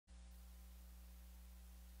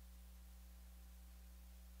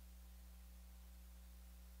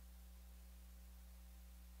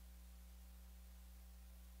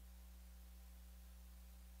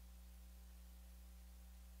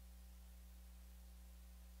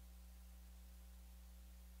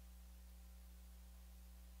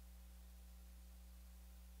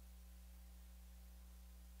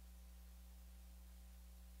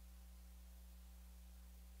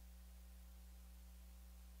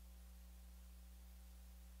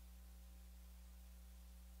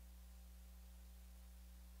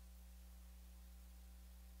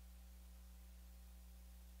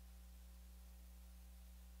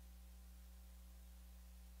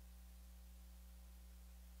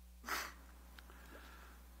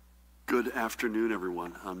Good afternoon,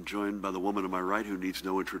 everyone. I'm joined by the woman to my right who needs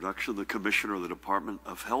no introduction, the Commissioner of the Department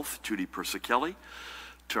of Health, Judy Persichilli.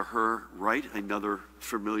 To her right, another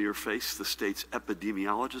familiar face, the state's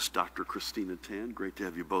epidemiologist, Dr. Christina Tan. Great to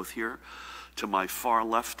have you both here. To my far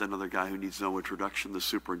left, another guy who needs no introduction, the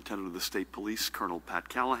Superintendent of the State Police, Colonel Pat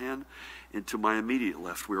Callahan. And to my immediate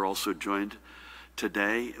left, we're also joined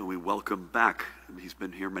today, and we welcome back, and he's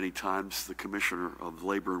been here many times, the Commissioner of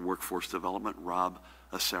Labor and Workforce Development, Rob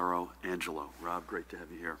Acero-Angelo. Rob, great to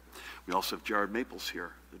have you here. We also have Jared Maples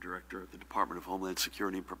here, the Director of the Department of Homeland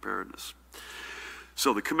Security and Preparedness.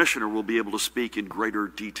 So the Commissioner will be able to speak in greater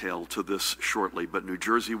detail to this shortly, but New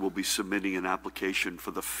Jersey will be submitting an application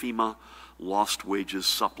for the FEMA Lost Wages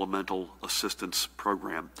Supplemental Assistance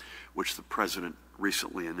Program, which the President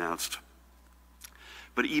recently announced.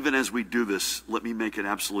 But even as we do this, let me make it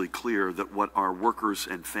absolutely clear that what our workers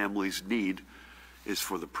and families need is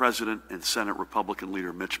for the President and Senate Republican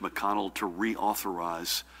leader Mitch McConnell to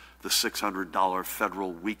reauthorize the $600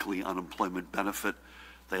 federal weekly unemployment benefit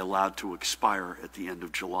they allowed to expire at the end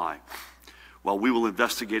of July. While we will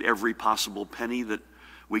investigate every possible penny that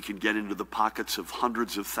we can get into the pockets of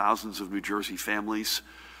hundreds of thousands of New Jersey families,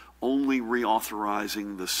 only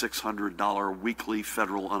reauthorizing the $600 weekly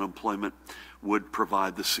federal unemployment would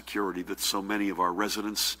provide the security that so many of our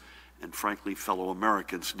residents and, frankly, fellow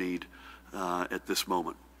Americans need at this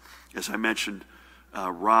moment. As I mentioned,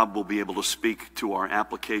 Rob will be able to speak to our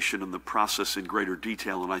application and the process in greater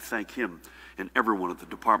detail, and I thank him and everyone at the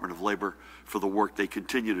Department of Labor for the work they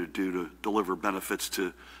continue to do to deliver benefits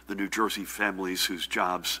to the New Jersey families whose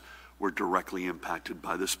jobs were directly impacted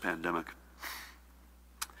by this pandemic.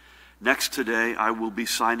 Next today, I will be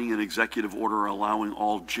signing an executive order allowing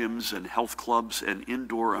all gyms and health clubs and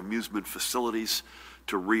indoor amusement facilities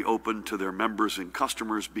to reopen to their members and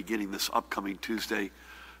customers beginning this upcoming Tuesday,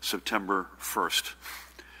 September 1st.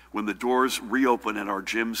 When the doors reopen at our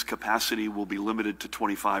gyms, capacity will be limited to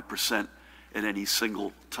 25% at any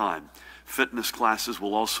single time. Fitness classes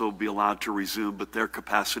will also be allowed to resume, but their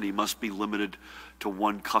capacity must be limited to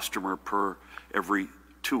one customer per every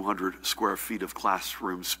 200 square feet of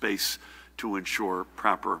classroom space to ensure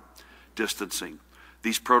proper distancing.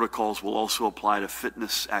 These protocols will also apply to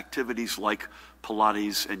fitness activities like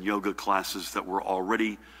Pilates and yoga classes that were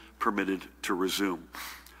already permitted to resume.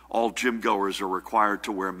 All gym goers are required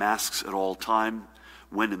to wear masks at all time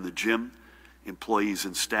when in the gym. Employees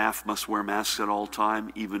and staff must wear masks at all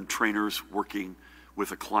time, even trainers working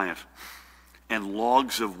with a client. And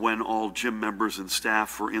logs of when all gym members and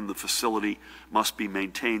staff were in the facility must be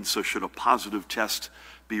maintained, so should a positive test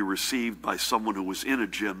be received by someone who was in a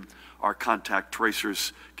gym, our contact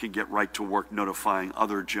tracers can get right to work notifying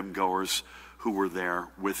other gym goers who were there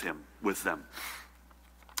with them.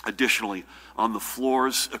 Additionally, on the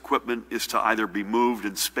floors, equipment is to either be moved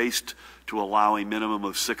and spaced to allow a minimum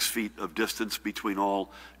of 6 feet of distance between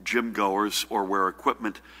all gym goers, or where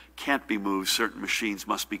equipment can't be moved, certain machines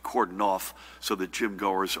must be cordoned off so that gym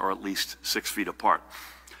goers are at least 6 feet apart.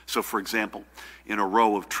 So, for example, in a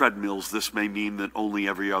row of treadmills, this may mean that only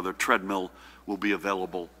every other treadmill will be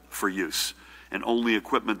available for use, and only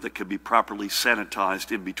equipment that can be properly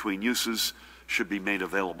sanitized in between uses should be made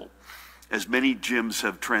available. As many gyms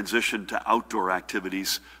have transitioned to outdoor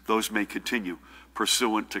activities, those may continue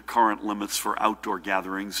pursuant to current limits for outdoor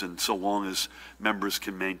gatherings, and so long as members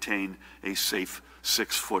can maintain a safe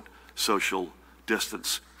 6-foot social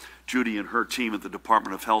distance. Judy and her team at the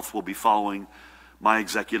Department of Health will be following my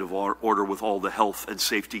executive order with all the health and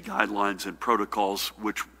safety guidelines and protocols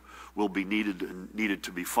which will be needed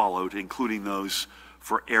to be followed, including those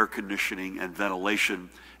for air conditioning and ventilation,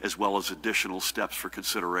 as well as additional steps for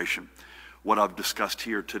consideration. What I've discussed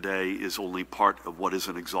here today is only part of what is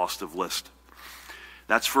an exhaustive list.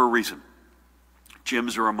 That's for a reason.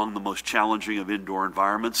 Gyms are among the most challenging of indoor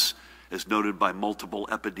environments, as noted by multiple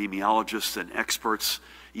epidemiologists and experts,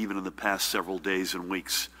 even in the past several days and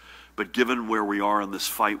weeks. But given where we are in this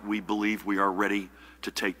fight, we believe we are ready to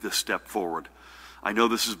take this step forward. I know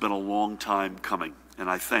this has been a long time coming, and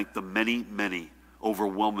I thank the many,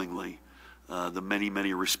 overwhelmingly, the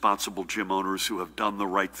many responsible gym owners who have done the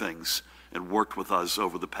right things and worked with us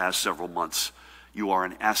over the past several months. You are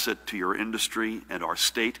an asset to your industry and our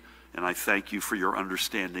state, and I thank you for your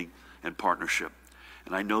understanding and partnership.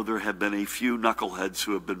 And I know there have been a few knuckleheads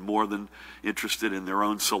who have been more than interested in their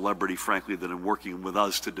own celebrity, frankly, than in working with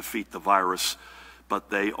us to defeat the virus, but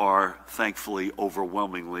they are thankfully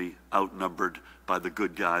overwhelmingly outnumbered by the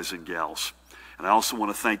good guys and gals. And I also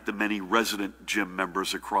want to thank the many resident gym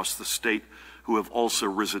members across the state who have also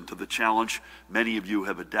risen to the challenge. Many of you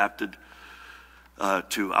have adapted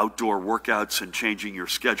to outdoor workouts and changing your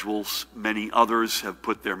schedules. Many others have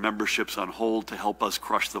put their memberships on hold to help us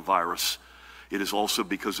crush the virus. It is also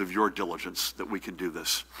because of your diligence that we can do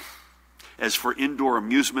this. As for indoor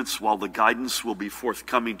amusements, while the guidance will be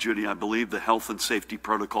forthcoming, Judy, I believe the health and safety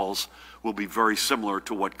protocols will be very similar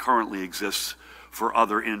to what currently exists for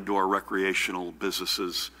other indoor recreational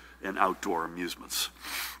businesses and outdoor amusements.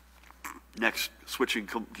 Next, switching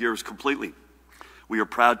gears completely. We are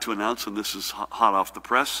proud to announce, and this is hot off the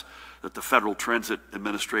press, that the Federal Transit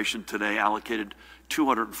Administration today allocated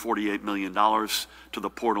 $248 million to the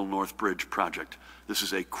Portal North Bridge project. This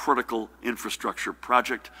is a critical infrastructure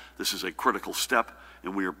project. This is a critical step,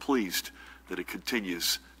 and we are pleased that it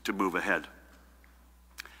continues to move ahead.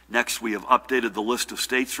 Next, we have updated the list of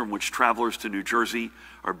states from which travelers to New Jersey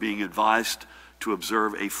are being advised to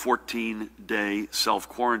observe a 14-day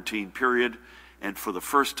self-quarantine period, and for the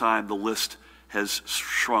first time, the list has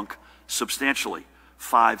shrunk substantially.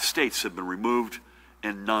 5 states have been removed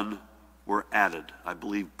and none were added. I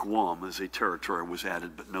believe Guam as a territory was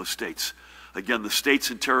added, but no states. Again, the states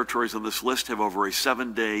and territories on this list have over a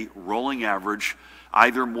 7-day rolling average,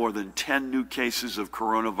 either more than 10 new cases of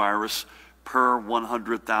coronavirus per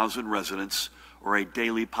 100,000 residents or a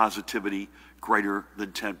daily positivity greater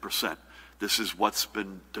than 10%. This is what's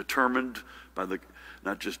been determined by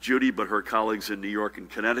not just Judy, but her colleagues in New York and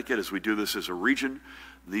Connecticut as we do this as a region.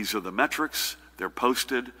 These are the metrics. They're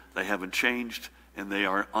posted. They haven't changed, and they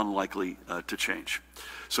are unlikely to change.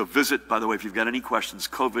 So visit, by the way, if you've got any questions,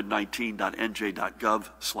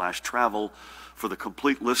 covid19.nj.gov/travel for the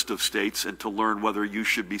complete list of states and to learn whether you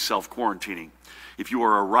should be self-quarantining. If you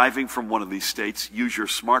are arriving from one of these states, use your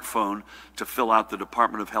smartphone to fill out the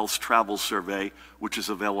Department of Health's travel survey, which is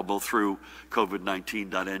available through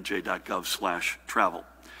covid19.nj.gov/travel.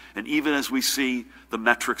 And even as we see the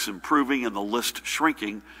metrics improving and the list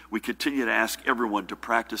shrinking, we continue to ask everyone to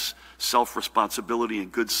practice self-responsibility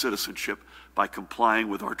and good citizenship by complying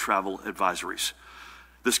with our travel advisories.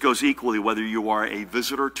 This goes equally whether you are a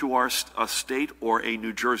visitor to our state or a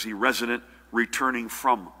New Jersey resident returning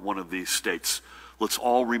from one of these states. Let's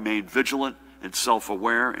all remain vigilant and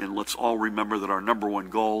self-aware, and let's all remember that our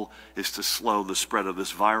 #1 goal is to slow the spread of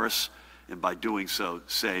this virus, and by doing so,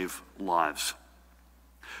 save lives.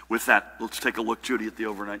 With that, let's take a look, Judy, at the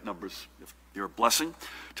overnight numbers. If you're a blessing.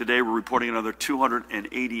 Today, we're reporting another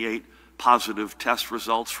 288 positive test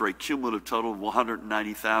results for a cumulative total of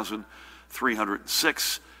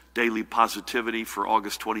 190,306. Daily positivity for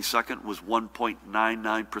August 22nd was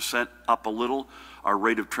 1.99%, up a little. Our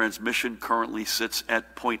rate of transmission currently sits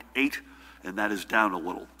at 0.8, and that is down a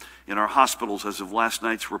little. In our hospitals, as of last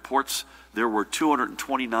night's reports, there were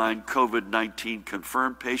 229 COVID-19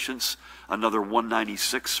 confirmed patients, another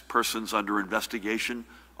 196 persons under investigation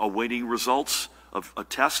awaiting results of a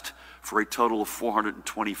test, for a total of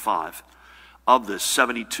 425. Of this,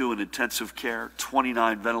 72 in intensive care,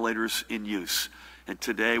 29 ventilators in use. And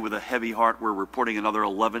today, with a heavy heart, we're reporting another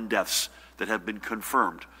 11 deaths that have been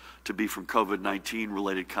confirmed to be from COVID-19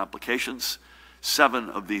 related complications. 7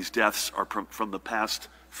 of these deaths are from the past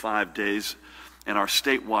 5 days, and our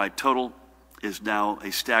statewide total is now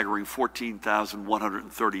a staggering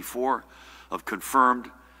 14,134 of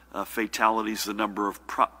confirmed fatalities. The number of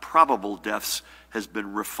probable deaths has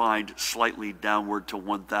been refined slightly downward to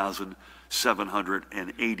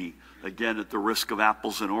 1,780. Again, at the risk of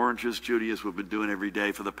apples and oranges, Judy, as we've been doing every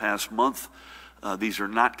day for the past month, these are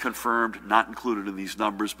not confirmed, not included in these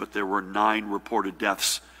numbers, but there were 9 reported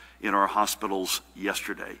deaths in our hospitals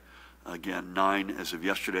yesterday. Again, 9 as of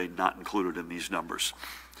yesterday, not included in these numbers.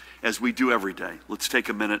 As we do every day, let's take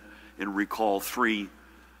a minute and recall 3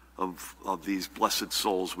 of these blessed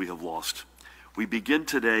souls we have lost. We begin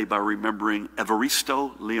today by remembering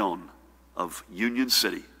Evaristo Leon of Union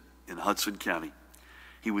City in Hudson County.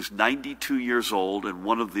 He was 92 years old and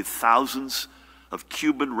one of the thousands of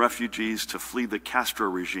Cuban refugees to flee the Castro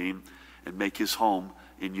regime and make his home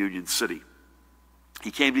in Union City.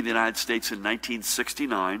 He came to the United States in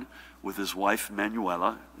 1969 with his wife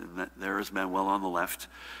Manuela, and there is Manuela on the left,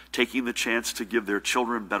 taking the chance to give their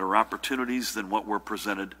children better opportunities than what were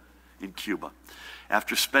presented in Cuba.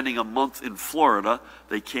 After spending a month in Florida,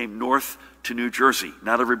 they came north to New Jersey.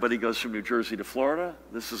 Not everybody goes from New Jersey to Florida.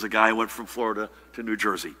 This is a guy who went from Florida to New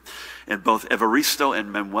Jersey. And both Evaristo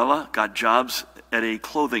and Manuela got jobs at a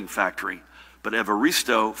clothing factory. But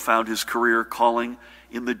Evaristo found his career calling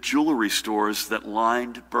in the jewelry stores that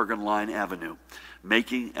lined Bergen Line Avenue.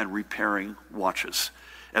 making and repairing watches.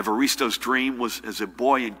 Evaristo's dream was, as a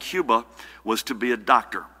boy in Cuba, was to be a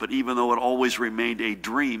doctor. But even though it always remained a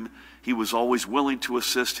dream, he was always willing to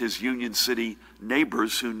assist his Union City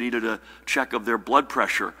neighbors who needed a check of their blood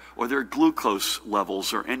pressure or their glucose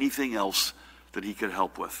levels or anything else that he could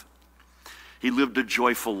help with. He lived a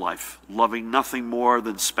joyful life, loving nothing more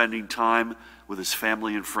than spending time with his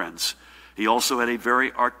family and friends. He also had a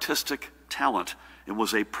very artistic talent and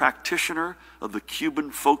was a practitioner of the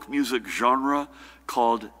Cuban folk music genre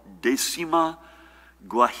called Decima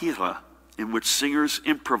Guajira, in which singers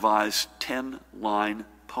improvise 10-line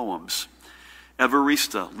poems.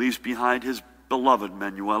 Evarista leaves behind his beloved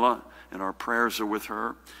Manuela, and our prayers are with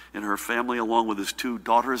her and her family, along with his 2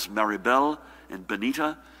 daughters, Maribel and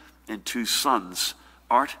Benita, and 2 sons,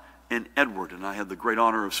 Art and Edward. And I had the great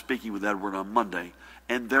honor of speaking with Edward on Monday,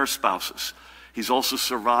 and their spouses. He's also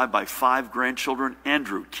survived by 5 grandchildren,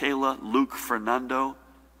 Andrew, Kayla, Luke, Fernando,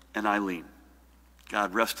 and Eileen.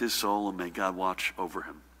 God rest his soul, and may God watch over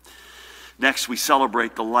him. Next, we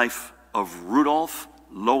celebrate the life of Rudolf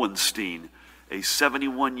Lowenstein, a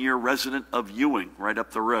 71-year resident of Ewing, right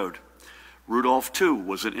up the road. Rudolf, too,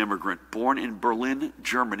 was an immigrant, born in Berlin,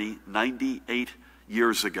 Germany, 98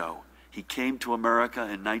 years ago. He came to America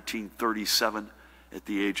in 1937 at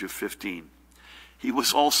the age of 15. He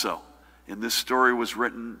was also, and this story was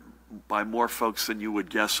written by more folks than you would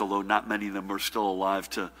guess, although not many of them are still alive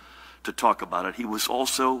to talk about it. He was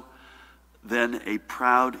also then a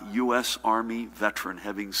proud U.S. Army veteran,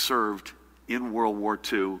 having served in World War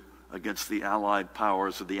II against the Allied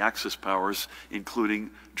powers, or the Axis powers, including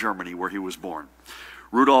Germany, where he was born.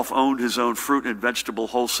 Rudolph owned his own fruit and vegetable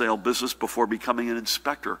wholesale business before becoming an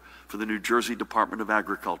inspector for the New Jersey Department of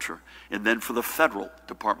Agriculture, and then for the Federal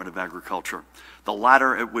Department of Agriculture, the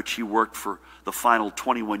latter at which he worked for the final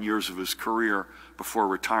 21 years of his career before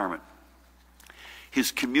retirement.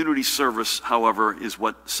 His community service, however, is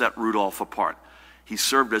what set Rudolph apart. He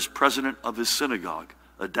served as president of his synagogue,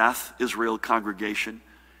 Adath Israel congregation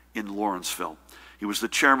in Lawrenceville. He was the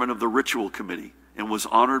chairman of the ritual committee and was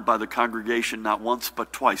honored by the congregation not once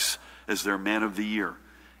but twice as their man of the year.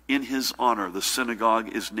 In his honor, the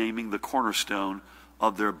synagogue is naming the cornerstone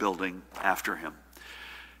of their building after him.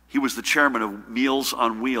 He was the chairman of Meals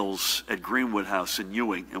on Wheels at Greenwood House in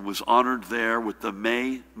Ewing and was honored there with the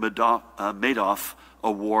Madoff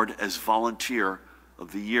Award as Volunteer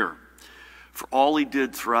of the Year. For all he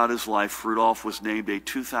did throughout his life, Rudolph was named a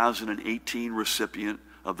 2018 recipient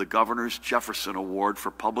of the Governor's Jefferson Award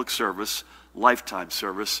for Public Service, Lifetime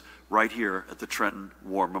Service, right here at the Trenton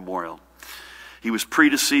War Memorial. He was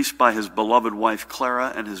predeceased by his beloved wife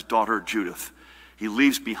Clara and his daughter Judith. He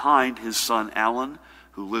leaves behind his son Alan,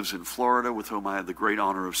 who lives in Florida, with whom I had the great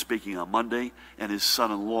honor of speaking on Monday, and his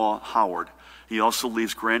son-in-law Howard. He also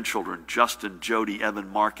leaves grandchildren Justin, Jody, Evan,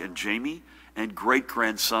 Mark, and Jamie, and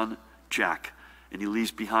great-grandson Jack. And he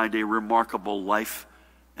leaves behind a remarkable life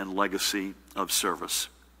and legacy of service.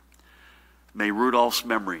 May Rudolph's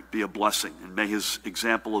memory be a blessing, and may his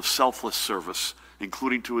example of selfless service,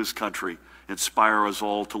 including to his country, inspire us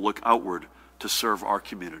all to look outward to serve our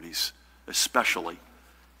communities, especially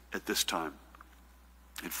at this time.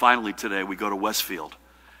 And finally today we go to Westfield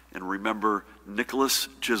and remember Nicholas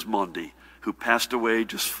Gismondi, who passed away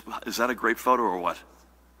is that a great photo or what?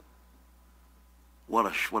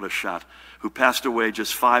 What a shot. Who passed away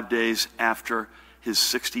just 5 days after his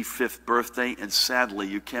 65th birthday, and sadly,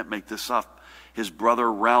 you can't make this up, his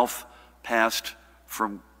brother Ralph passed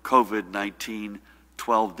from COVID-19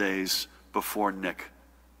 12 days before Nick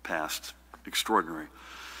passed. Extraordinary.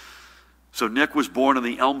 So Nick was born in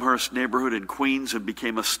the Elmhurst neighborhood in Queens and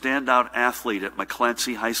became a standout athlete at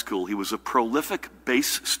McClancy High School. He was a prolific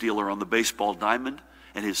base stealer on the baseball diamond,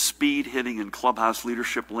 and his speed, hitting, and clubhouse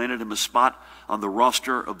leadership landed him a spot on the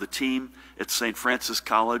roster of the team at St. Francis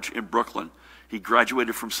College in Brooklyn. He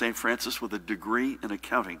graduated from St. Francis with a degree in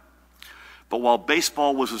accounting. But while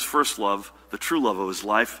baseball was his first love, the true love of his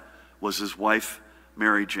life was his wife,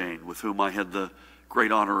 Mary Jane, with whom I had the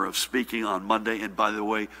great honor of speaking on Monday, and by the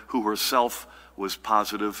way, who herself was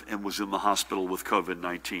positive and was in the hospital with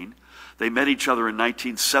COVID-19. They met each other in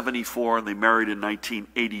 1974 and they married in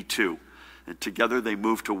 1982. And together they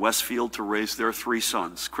moved to Westfield to raise their 3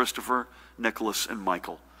 sons, Christopher, Nicholas, and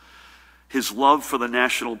Michael. His love for the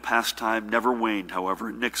national pastime never waned,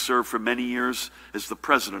 however. Nick served for many years as the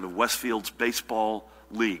president of Westfield's Baseball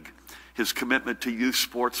League. His commitment to youth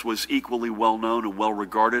sports was equally well-known and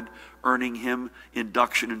well-regarded, earning him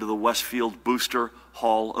induction into the Westfield Booster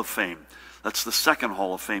Hall of Fame. That's the second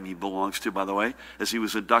Hall of Fame he belongs to, by the way, as he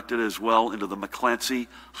was inducted as well into the McClancy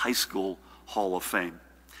High School Hall of Fame.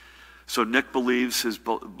 So Nick leaves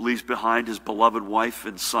behind his beloved wife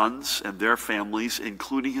and sons and their families,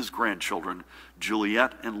 including his grandchildren,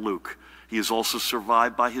 Juliet and Luke. He is also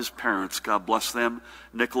survived by his parents, God bless them,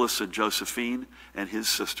 Nicholas and Josephine, and his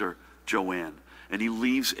sister, Joanne. And he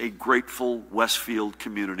leaves a grateful Westfield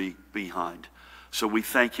community behind. So we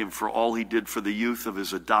thank him for all he did for the youth of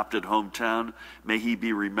his adopted hometown. May he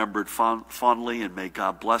be remembered fondly, and may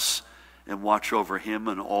God bless and watch over him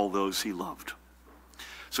and all those he loved.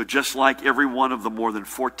 So just like every one of the more than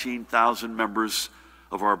 14,000 members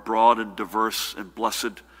of our broad and diverse and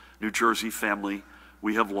blessed New Jersey family,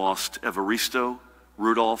 we have lost Evaristo,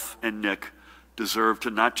 Rudolph, and Nick deserve to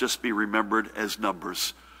not just be remembered as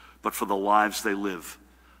numbers, but for the lives they live,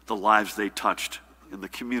 the lives they touched, and the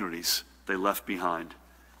communities they left behind.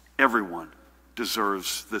 Everyone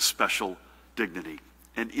deserves this special dignity.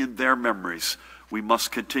 And in their memories, we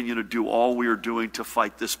must continue to do all we are doing to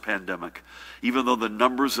fight this pandemic. Even though the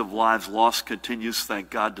numbers of lives lost continues, thank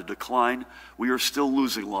God, to decline, we are still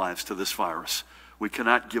losing lives to this virus. We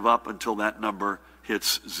cannot give up until that number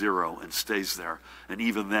hits 0 and stays there. And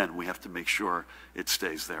even then, we have to make sure it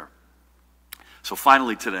stays there. So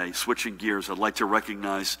finally today, switching gears, I'd like to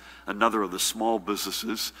recognize another of the small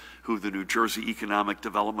businesses who the New Jersey Economic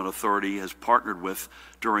Development Authority has partnered with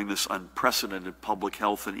during this unprecedented public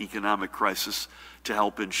health and economic crisis to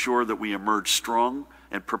help ensure that we emerge strong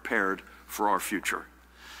and prepared for our future.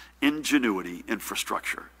 Ingenuity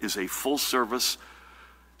Infrastructure is a full-service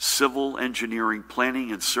civil engineering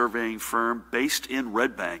planning and surveying firm based in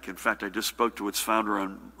Red Bank. In fact, I just spoke to its founder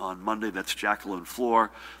on Monday. That's Jacqueline Floor.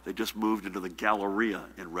 They just moved into the Galleria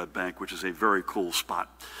in Red Bank, which is a very cool spot.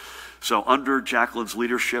 So under Jacqueline's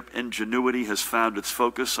leadership, Ingenuity has found its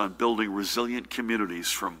focus on building resilient communities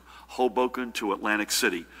from Hoboken to Atlantic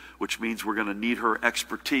City, which means we're going to need her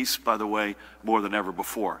expertise, by the way, more than ever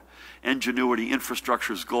before. Ingenuity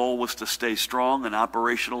Infrastructure's goal was to stay strong and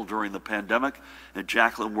operational during the pandemic, and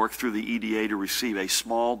Jacqueline worked through the EDA to receive a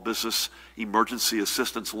small business emergency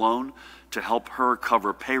assistance loan to help her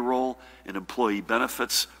cover payroll and employee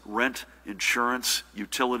benefits, rent, insurance,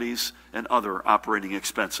 utilities, and other operating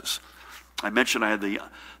expenses. I mentioned I had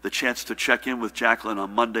the chance to check in with Jacqueline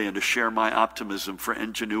on Monday and to share my optimism for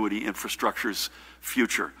Ingenuity Infrastructure's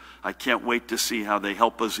future. I can't wait to see how they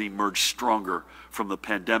help us emerge stronger from the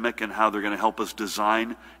pandemic and how they're going to help us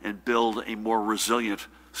design and build a more resilient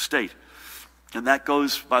state. And that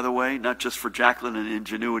goes, by the way, not just for Jacqueline and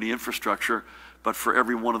Ingenuity Infrastructure, but for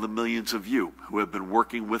every one of the millions of you who have been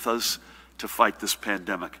working with us to fight this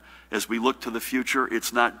pandemic. As we look to the future,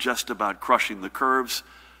 it's not just about crushing the curves,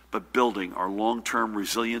 but building our long-term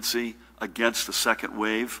resiliency against a second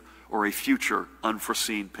wave or a future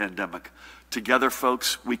unforeseen pandemic. Together,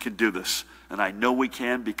 folks, we can do this. And I know we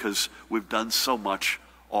can because we've done so much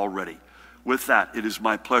already. With that, it is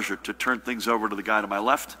my pleasure to turn things over to the guy to my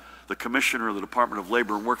left, the Commissioner of the Department of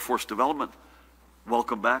Labor and Workforce Development.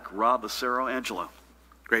 Welcome back, Rob Acero-Angelo.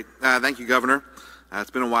 Great. Thank you, Governor.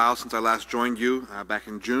 It's been a while since I last joined you back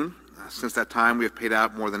in June. Since that time, we have paid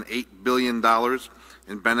out more than $8 billion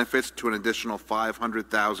in benefits to an additional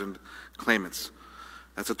 500,000 claimants.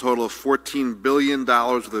 That's a total of $14 billion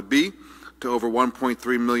with a B to over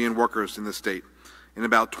 1.3 million workers in the state in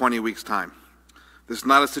about 20 weeks' time. This is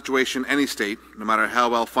not a situation any state, no matter how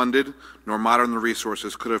well funded nor modern the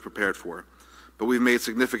resources, could have prepared for, but we've made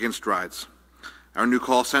significant strides. Our new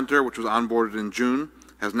call center, which was onboarded in June,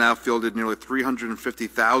 has now fielded nearly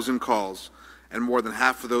 350,000 calls, and more than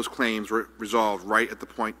half of those claims were resolved right at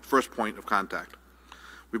the first point of contact.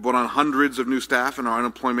 We brought on hundreds of new staff in our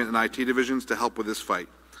unemployment and IT divisions to help with this fight,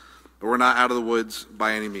 but we're not out of the woods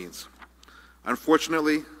by any means.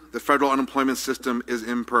 Unfortunately, the federal unemployment system is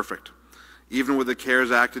imperfect. Even with the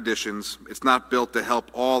CARES Act additions, it's not built to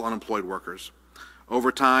help all unemployed workers.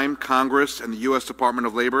 Over time, Congress and the U.S. Department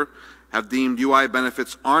of Labor have deemed UI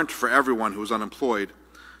benefits aren't for everyone who is unemployed,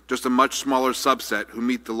 just a much smaller subset who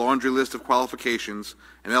meet the laundry list of qualifications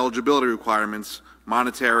and eligibility requirements,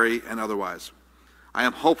 monetary and otherwise. I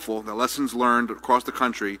am hopeful that lessons learned across the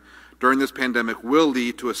country during this pandemic will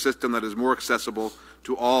lead to a system that is more accessible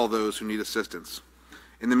to all those who need assistance.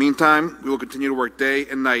 In the meantime, we will continue to work day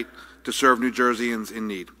and night to serve New Jerseyans in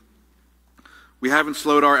need. We haven't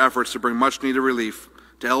slowed our efforts to bring much-needed relief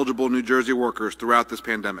to eligible New Jersey workers throughout this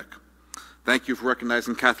pandemic. Thank you for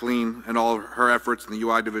recognizing Kathleen and all of her efforts in the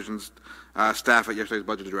UI Division's staff at yesterday's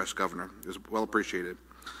budget address, Governor. It was well appreciated.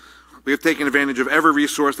 We have taken advantage of every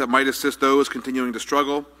resource that might assist those continuing to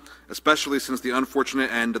struggle, especially since the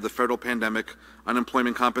unfortunate end of the Federal Pandemic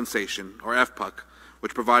Unemployment Compensation, or FPUC,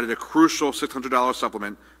 which provided a crucial $600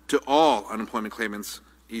 supplement to all unemployment claimants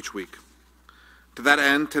each week. To that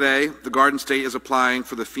end, today, the Garden State is applying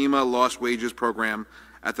for the FEMA Lost Wages Program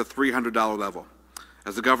at the $300 level.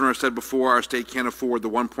 As the governor said before, our state can't afford the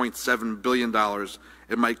 $1.7 billion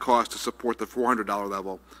it might cost to support the $400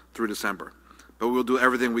 level through December, but we'll do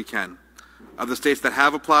everything we can. Of the states that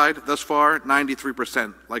have applied thus far,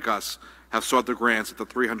 93%, like us, have sought the grants at the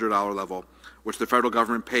 $300 level, which the federal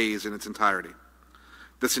government pays in its entirety.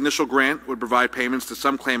 This initial grant would provide payments to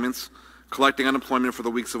some claimants collecting unemployment for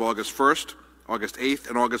the weeks of August 1st, August 8th,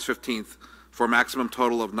 and August 15th for a maximum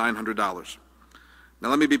total of $900. Now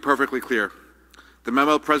let me be perfectly clear. The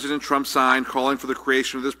memo President Trump signed calling for the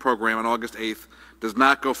creation of this program on August 8th does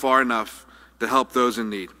not go far enough to help those in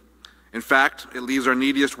need. In fact, it leaves our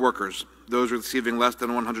neediest workers, those receiving less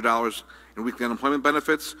than $100 in weekly unemployment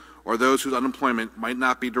benefits, or those whose unemployment might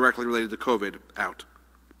not be directly related to COVID, out.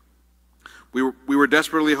 We were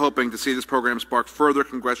desperately hoping to see this program spark further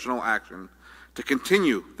congressional action to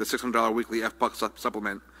continue the $600 weekly FBUC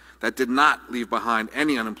supplement that did not leave behind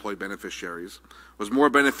any unemployed beneficiaries, was more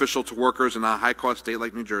beneficial to workers in a high-cost state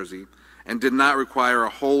like New Jersey, and did not require a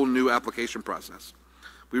whole new application process.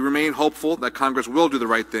 We remain hopeful that Congress will do the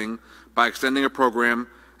right thing by extending a program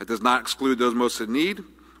that does not exclude those most in need,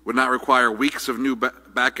 would not require weeks of new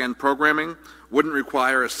back-end programming, wouldn't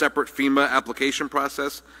require a separate FEMA application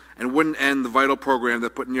process, and wouldn't end the vital program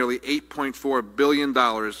that put nearly $8.4 billion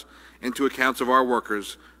into accounts of our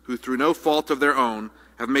workers who, through no fault of their own,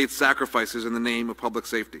 have made sacrifices in the name of public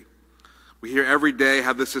safety. We hear every day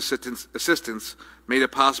how this assistance made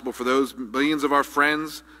it possible for those millions of our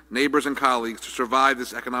friends, neighbors, and colleagues to survive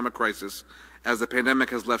this economic crisis, as the pandemic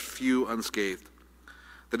has left few unscathed.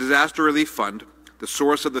 The Disaster Relief Fund, the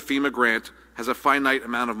source of the FEMA grant, has a finite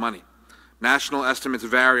amount of money. National estimates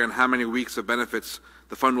vary on how many weeks of benefits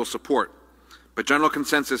the fund will support, but general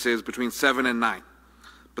consensus is between 7 and 9.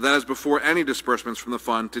 But that is before any disbursements from the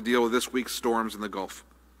fund to deal with this week's storms in the Gulf.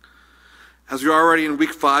 As we are already in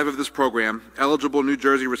week 5 of this program, eligible New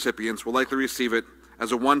Jersey recipients will likely receive it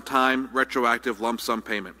as a one-time retroactive lump sum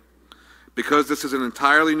payment. Because this is an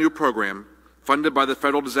entirely new program funded by the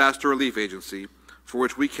Federal Disaster Relief Agency, for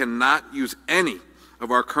which we cannot use any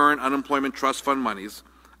of our current unemployment trust fund monies,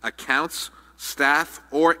 accounts, staff,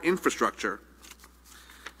 or infrastructure,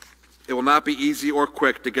 it will not be easy or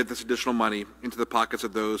quick to get this additional money into the pockets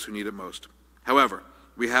of those who need it most. However,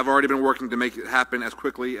 we have already been working to make it happen as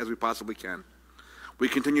quickly as we possibly can. We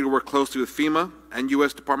continue to work closely with FEMA and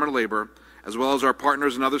U.S. Department of Labor, as well as our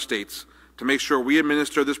partners in other states, to make sure we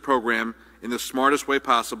administer this program in the smartest way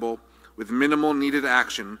possible with minimal needed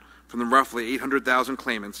action from the roughly 800,000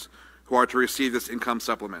 claimants who are to receive this income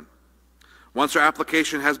supplement. Once our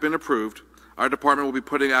application has been approved, our department will be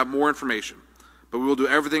putting out more information, but we will do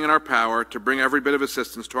everything in our power to bring every bit of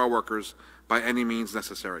assistance to our workers by any means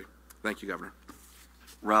necessary. Thank you, Governor.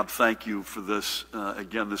 Rob, thank you for this.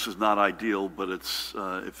 Again, this is not ideal, but it's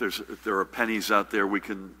if there are pennies out there we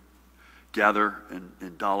can gather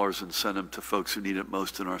in dollars and send them to folks who need it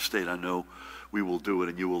most in our state, I know we will do it,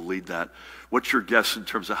 and you will lead that. What's your guess in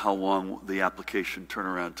terms of how long the application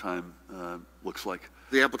turnaround time looks like?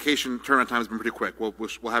 The application turnaround time has been pretty quick. We'll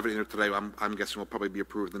have it in there today. I'm guessing we'll probably be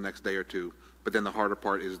approved the next day or two. But then the harder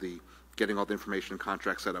part is the getting all the information and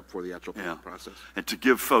contracts set up for the actual payment process. And to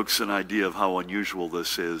give folks an idea of how unusual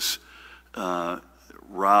this is,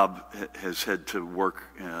 Rob has had to work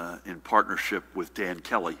in partnership with Dan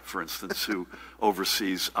Kelly, for instance, who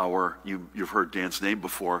oversees you've heard Dan's name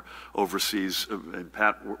before, oversees, and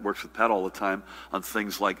Pat works with Pat all the time on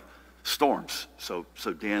things like storms. So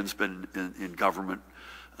Dan's been in government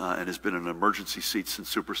and has been in an emergency seat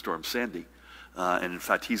since Superstorm Sandy. And in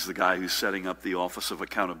fact, he's the guy who's setting up the Office of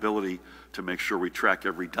Accountability to make sure we track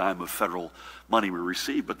every dime of federal money we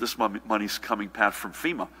receive. But this money's coming, Pat, from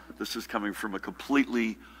FEMA. This is coming from a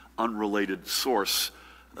completely unrelated source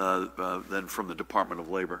than from the Department of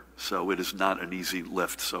Labor. So it is not an easy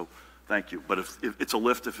lift. So thank you. But if it's a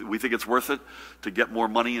lift, if we think it's worth it to get more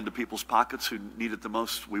money into people's pockets who need it the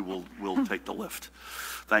most, we'll take the lift.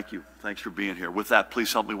 Thank you. Thanks for being here. With that,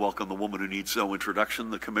 please help me welcome the woman who needs no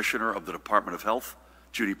introduction, the Commissioner of the Department of Health,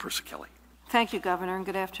 Judy Persichilli. Thank you, Governor, and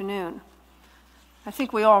good afternoon. I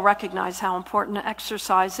think we all recognize how important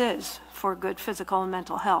exercise is for good physical and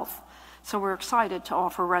mental health. So we're excited to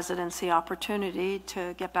offer residents the opportunity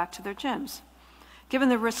to get back to their gyms. Given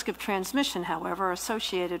the risk of transmission, however,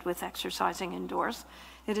 associated with exercising indoors,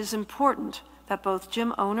 it is important that both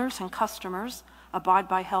gym owners and customers abide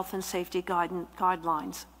by health and safety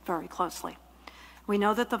guidelines very closely. We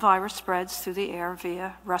know that the virus spreads through the air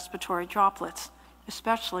via respiratory droplets,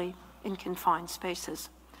 especially in confined spaces.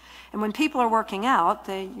 And when people are working out,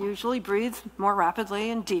 they usually breathe more rapidly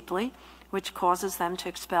and deeply, which causes them to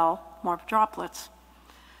expel more droplets.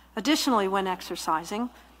 Additionally, when exercising,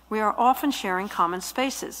 we are often sharing common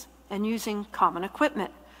spaces and using common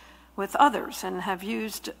equipment with others and have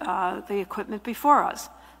used the equipment before us,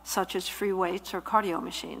 such as free weights or cardio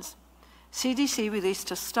machines. CDC released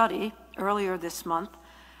a study earlier this month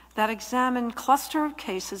that examined cluster of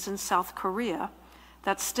cases in South Korea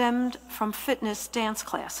that stemmed from fitness dance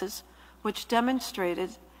classes, which demonstrated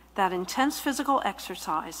that intense physical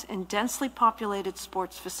exercise in densely populated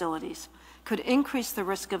sports facilities could increase the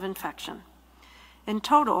risk of infection. In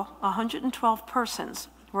total, 112 persons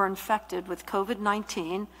were infected with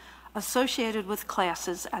COVID-19 associated with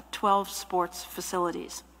classes at 12 sports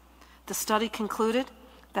facilities. The study concluded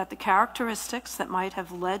that the characteristics that might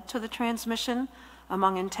have led to the transmission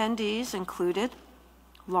among attendees included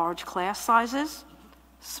large class sizes,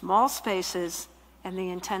 small spaces, and the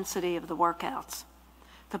intensity of the workouts.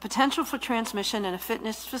 The potential for transmission in a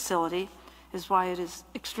fitness facility is why it is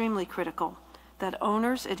extremely critical that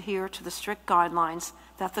owners adhere to the strict guidelines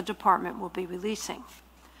that the department will be releasing.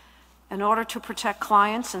 In order to protect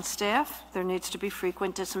clients and staff, there needs to be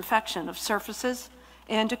frequent disinfection of surfaces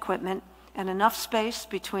and equipment and enough space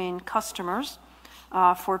between customers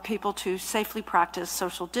for people to safely practice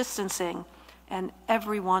social distancing, and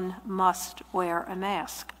everyone must wear a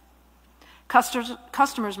mask.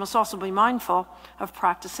 Customers must also be mindful of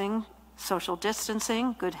practicing social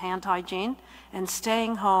distancing, good hand hygiene, and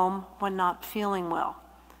staying home when not feeling well.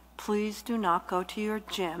 Please do not go to your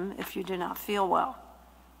gym if you do not feel well.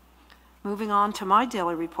 Moving on to my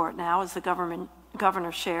daily report now, as the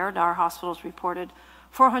governor shared, our hospitals reported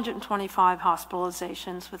 425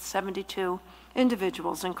 hospitalizations with 72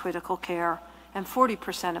 individuals in critical care and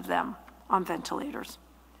 40% of them on ventilators.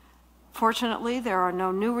 Fortunately, there are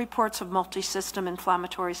no new reports of multisystem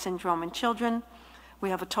inflammatory syndrome in children. We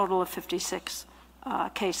have a total of 56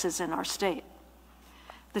 cases in our state.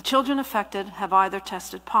 The children affected have either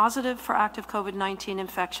tested positive for active COVID-19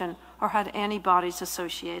 infection or had antibodies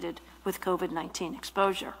associated with COVID-19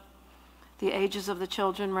 exposure. The ages of the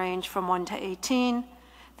children range from 1 to 18.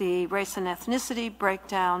 The race and ethnicity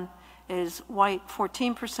breakdown is white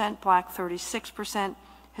 14%, black 36%,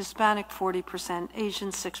 Hispanic 40%, Asian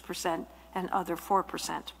 6%, and other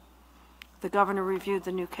 4%. The governor reviewed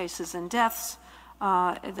the new cases and deaths.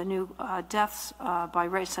 The new deaths by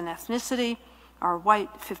race and ethnicity are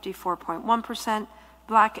white 54.1%,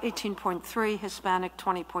 black 18.3%, Hispanic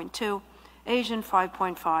 20.2%, Asian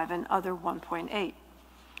 5.5%, and other 1.8%.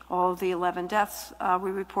 All of the 11 deaths we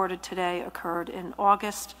reported today occurred in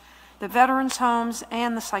August. The veterans' homes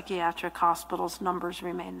and the psychiatric hospitals numbers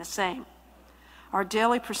remain the same. Our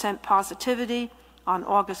daily percent positivity on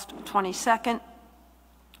August 22nd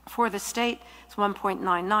for the state is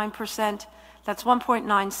 1.99%. That's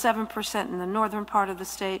 1.97% in the northern part of the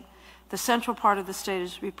state. The central part of the state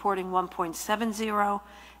is reporting 1.70%,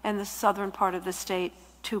 and the southern part of the state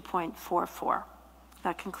 2.44%.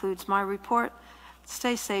 That concludes my report.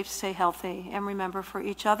 Stay safe, stay healthy, and remember, for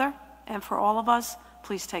each other and for all of us,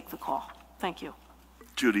 please take the call. Thank you.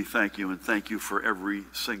 Judy, thank you, and thank you for every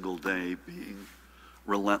single day being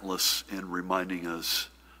relentless in reminding us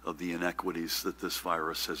of the inequities that this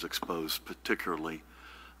virus has exposed, particularly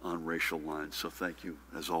on racial lines. So thank you,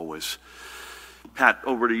 as always. Pat,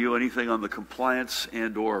 over to you. Anything on the compliance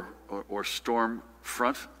and or storm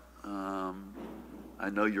front? I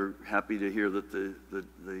know you're happy to hear that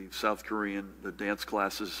the South Korean, the dance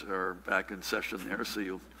classes are back in session there, so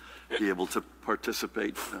you'll be able to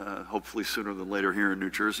participate hopefully sooner than later here in New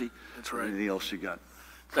Jersey. That's right. Anything else you got?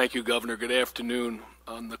 Thank you, Governor. Good afternoon.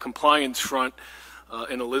 On the compliance front,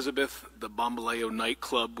 in Elizabeth, the Bombaleo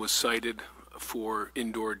nightclub was cited for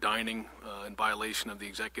indoor dining in violation of the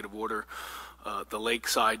executive order. The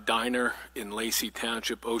Lakeside Diner in Lacey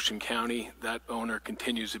Township, Ocean County, that owner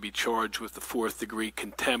continues to be charged with the 4th-degree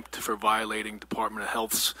contempt for violating Department of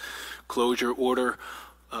Health's closure order.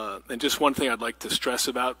 And just one thing I'd like to stress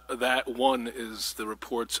about that, one is the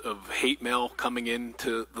reports of hate mail coming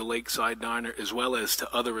into the Lakeside Diner, as well as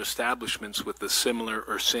to other establishments with the similar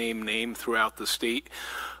or same name throughout the state.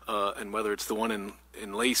 And whether it's the one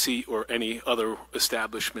in Lacey or any other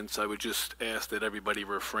establishments, I would just ask that everybody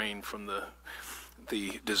refrain from the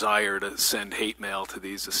desire to send hate mail to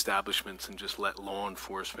these establishments and just let law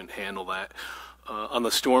enforcement handle that. On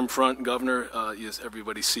the storm front, Governor, as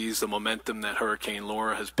everybody sees the momentum that Hurricane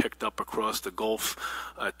Laura has picked up across the Gulf.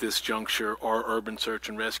 At this juncture, our urban search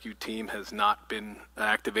and rescue team has not been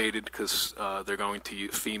activated because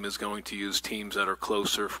FEMA is going to use teams that are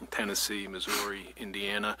closer from Tennessee, Missouri,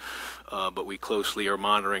 Indiana. But we closely are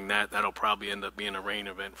monitoring that. That'll probably end up being a rain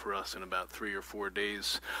event for us in about 3 or 4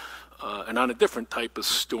 days. And on a different type of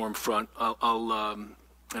storm front,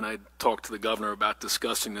 and I talked to the governor about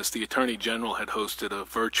discussing this. The Attorney General had hosted a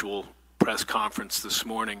virtual press conference this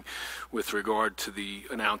morning with regard to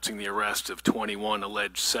announcing the arrest of 21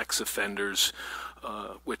 alleged sex offenders,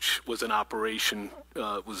 which was an operation,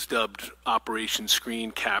 was dubbed Operation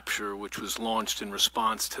Screen Capture, which was launched in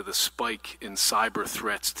response to the spike in cyber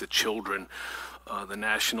threats to children. The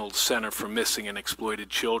National Center for Missing and Exploited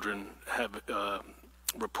Children have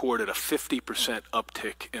reported a 50%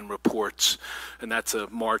 uptick in reports, and that's a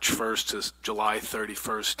March 1st to July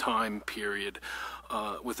 31st time period,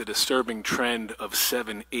 with a disturbing trend of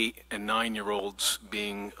 7, 8, and 9-year-olds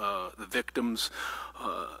being the victims.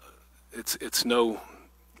 It's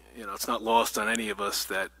not lost on any of us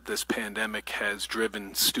that this pandemic has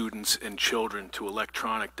driven students and children to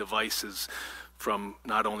electronic devices, from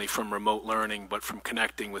not only from remote learning, but from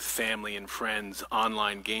connecting with family and friends,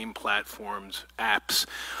 online game platforms, apps,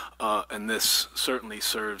 and this certainly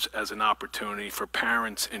serves as an opportunity for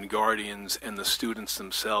parents and guardians and the students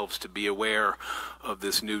themselves to be aware of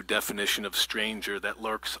this new definition of stranger that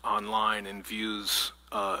lurks online and views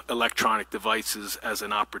electronic devices as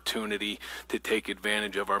an opportunity to take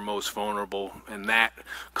advantage of our most vulnerable, and that,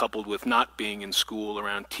 coupled with not being in school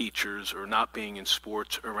around teachers or not being in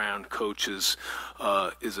sports around coaches,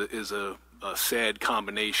 is a sad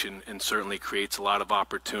combination, and certainly creates a lot of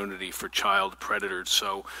opportunity for child predators.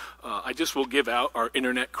 So I just will give out our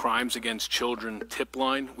Internet Crimes Against Children tip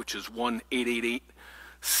line, which is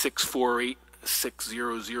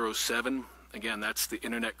 1-888-648-6007. Again, that's the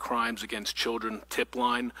Internet Crimes Against Children tip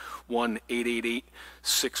line,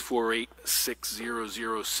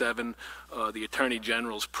 1-888-648-6007. The Attorney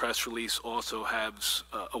General's press release also has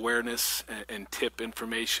awareness and tip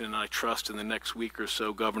information, and I trust in the next week or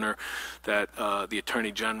so, Governor, that the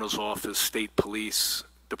Attorney General's office, state police,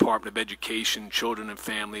 Department of Education, Children and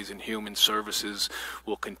Families, and Human Services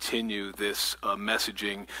will continue this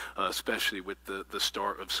messaging, especially with the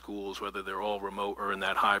start of schools, whether they're all remote or in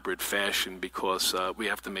that hybrid fashion, because we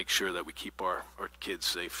have to make sure that we keep our kids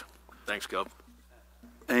safe. Thanks, Gov.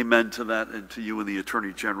 Amen to that, and to you and the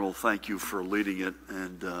Attorney General, thank you for leading it.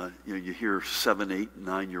 And you hear 7, 8,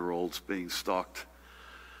 9-year-olds being stalked,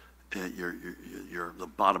 the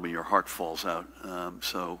bottom of your heart falls out.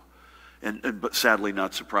 But sadly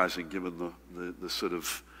not surprising, given the sort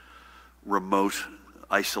of remote,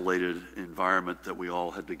 isolated environment that we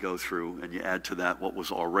all had to go through, and you add to that what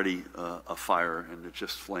was already a fire, and it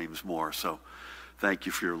just flames more. So thank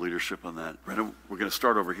you for your leadership on that. Brenda, we're going to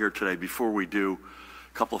start over here today. Before we do,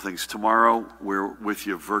 a couple of things. Tomorrow, we're with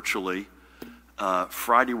you virtually.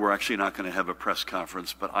 Friday, we're actually not going to have a press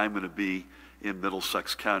conference, but I'm going to be in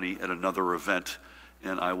Middlesex County at another event,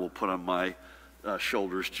 and I will put on my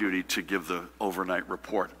shoulders duty to give the overnight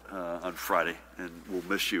report on Friday, and we'll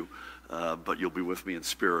miss you, but you'll be with me in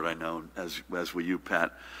spirit, I know, as will you,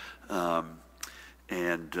 Pat. And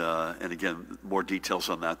again, more details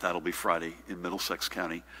on that. That'll be Friday in Middlesex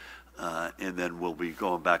County, and then we'll be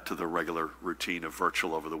going back to the regular routine of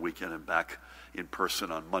virtual over the weekend and back in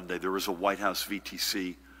person on Monday. There is a White House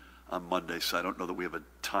VTC on Monday, so I don't know that we have a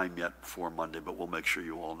time yet for Monday, but we'll make sure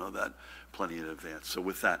you all know that plenty in advance. So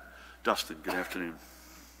with that, Dustin, good afternoon.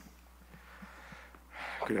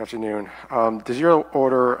 Good afternoon. Does your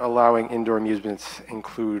order allowing indoor amusements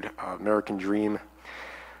include American Dream?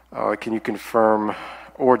 Can you confirm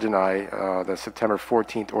or deny the September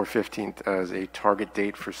 14th or 15th as a target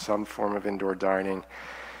date for some form of indoor dining?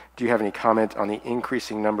 Do you have any comment on the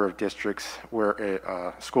increasing number of districts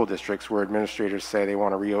where school districts where administrators say they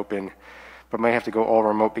want to reopen but may have to go all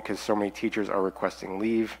remote because so many teachers are requesting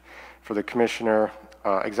leave? For the commissioner,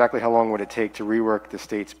 exactly how long would it take to rework the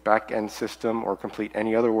state's back-end system or complete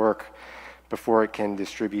any other work before it can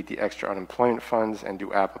distribute the extra unemployment funds, and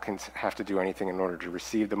do applicants have to do anything in order to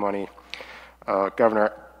receive the money?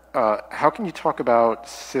 Governor, how can you talk about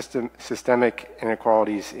systemic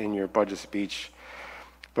inequalities in your budget speech,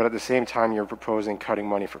 but at the same time you're proposing cutting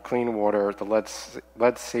money for clean water, the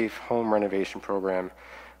lead safe home renovation program,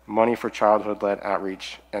 money for childhood-led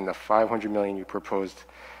outreach, and the $500 million you proposed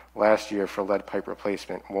last year for lead pipe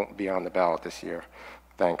replacement won't be on the ballot this year?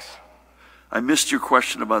 Thanks. I missed your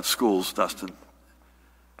question about schools, Dustin.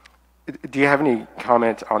 Do you have any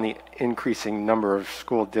comment on the increasing number of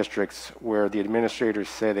school districts where the administrators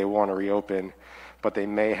say they want to reopen, but they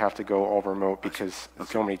may have to go all remote because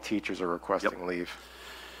so many teachers are requesting leave.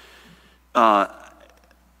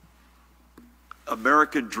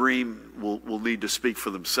 American Dream will need to speak for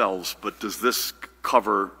themselves, but does this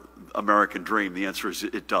cover American Dream? The answer is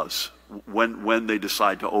it does. When they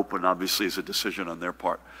decide to open, obviously, is a decision on their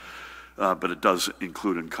part, but it does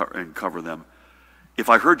include and cover them. If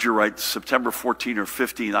I heard you right, September 14 or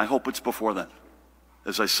 15, I hope it's before then.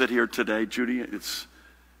 As I sit here today, Judy,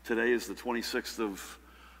 today is the 26th of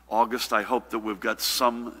August. I hope that we've got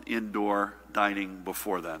some indoor dining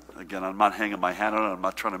before then. Again, I'm not hanging my hat on it. I'm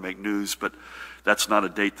not trying to make news, but that's not a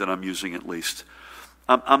date that I'm using at least.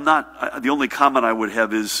 The only comment I would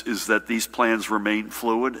have is that these plans remain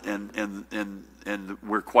fluid, and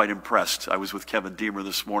we're quite impressed. I was with Kevin Deemer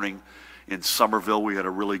this morning in Somerville. We had a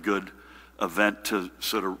really good event to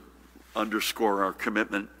sort of underscore our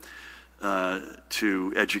commitment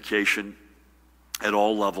to education at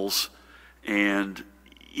all levels, and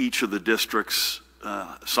each of the districts,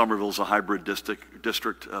 Somerville's a hybrid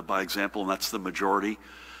district by example, and that's the majority.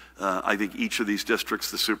 I think each of these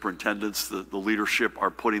districts, the superintendents, the leadership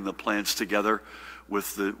are putting the plans together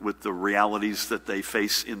with the realities that they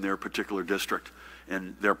face in their particular district,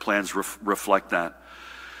 and their plans reflect that.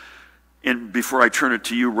 And before I turn it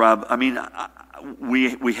to you, Rob, I mean,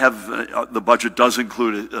 we have the budget does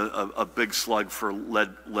include a big slug for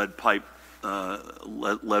lead pipe,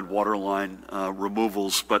 lead water line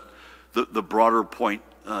removals, but the broader point,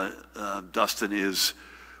 Dustin, is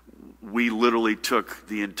we literally took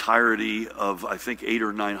the entirety of, I think, $800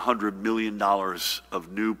 or $900 million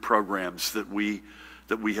of new programs that we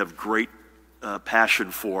have great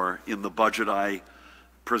passion for in the budget I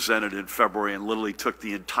presented in February, and literally took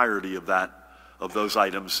the entirety of those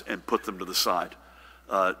items and put them to the side.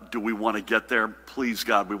 Do we want to get there? Please,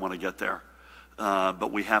 God, we want to get there.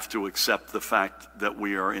 But we have to accept the fact that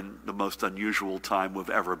we are in the most unusual time we've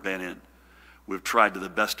ever been in. We've tried to the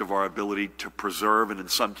best of our ability to preserve, and in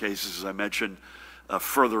some cases, as I mentioned,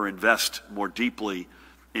 further invest more deeply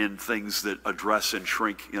in things that address and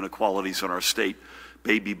shrink inequalities in our state.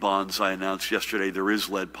 Baby bonds, I announced yesterday, there is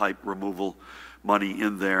lead pipe removal money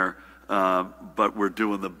in there, but we're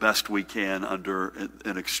doing the best we can under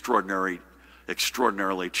an extraordinarily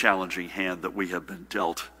challenging hand that we have been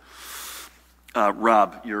dealt.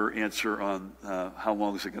 Rob, your answer on how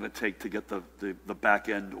long is it going to take to get the back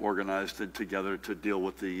end organized and together to deal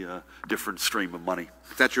with the different stream of money?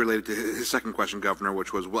 That's related to his second question, Governor,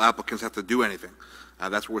 which was, will applicants have to do anything?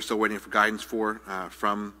 That's what we're still waiting for guidance for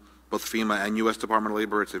from both FEMA and U.S. Department of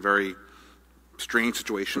Labor. It's a very strange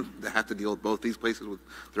situation. They have to deal with both these places with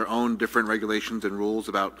their own different regulations and rules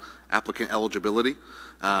about applicant eligibility.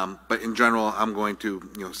 But in general, I'm going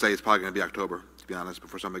to say it's probably going to be October, to be honest,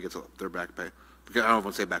 before somebody gets their back pay. I don't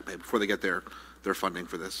want to say back pay, before they get their funding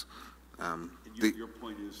for this. Your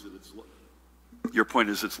point is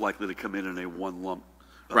that it's likely to come in a one lump.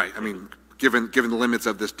 Right. I mean, given the limits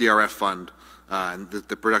of this DRF fund and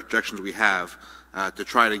the projections we have, to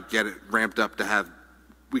try to get it ramped up to have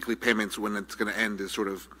weekly payments when it's going to end is sort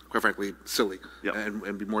of, quite frankly, silly. Yep.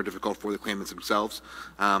 and be more difficult for the claimants themselves.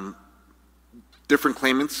 Different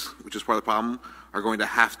claimants, which is part of the problem, are going to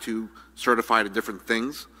have to certify to different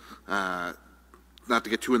things. Not to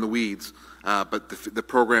get too in the weeds, but the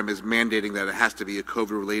program is mandating that it has to be a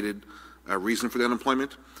COVID-related reason for the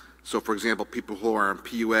unemployment. So, for example, people who are on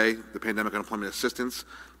PUA, the Pandemic Unemployment Assistance,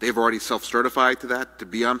 they've already self-certified to that to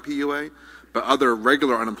be on PUA. But other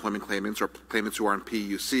regular unemployment claimants, or claimants who are on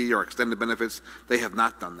PUC or extended benefits, they have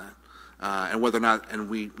not done that. And whether or not, and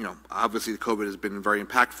obviously COVID has been very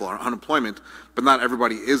impactful on unemployment, but not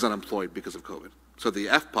everybody is unemployed because of COVID. So the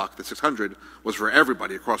FPUC, the 600, was for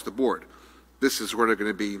everybody across the board. This is where they're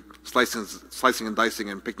going to be slicing and dicing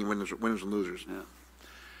and picking winners and losers. Yeah.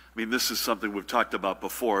 I mean, this is something we've talked about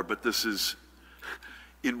before, but this is,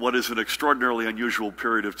 in what is an extraordinarily unusual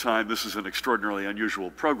period of time, this is an extraordinarily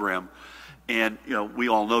unusual program. And, we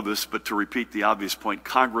all know this, but to repeat the obvious point,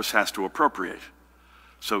 Congress has to appropriate.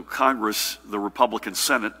 So Congress, the Republican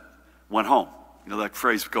Senate, went home. That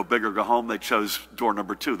phrase, go big or go home, they chose door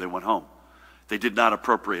number 2. They went home. They did not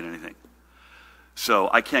appropriate anything. So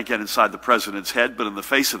I can't get inside the president's head, but in the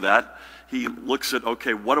face of that, he looks at,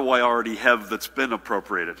 okay, what do I already have that's been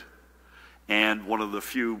appropriated? And one of the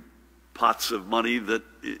few pots of money that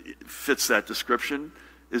fits that description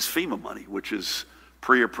is FEMA money, which is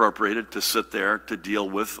pre-appropriated to sit there to deal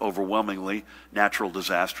with overwhelmingly natural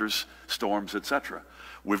disasters, storms, etc.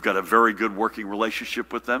 We've got a very good working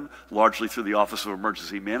relationship with them, largely through the Office of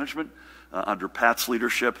Emergency Management, under Pat's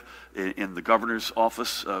leadership, in the governor's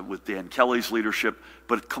office, with Dan Kelly's leadership,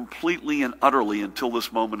 but completely and utterly, until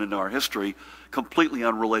this moment in our history, completely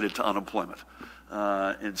unrelated to unemployment.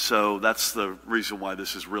 And so that's the reason why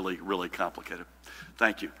this is really, really complicated.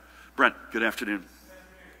 Thank you. Brent, good afternoon.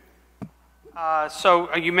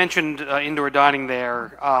 So you mentioned indoor dining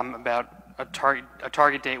there, about a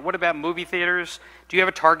target date. What about movie theaters? Do you have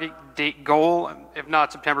a target date goal, if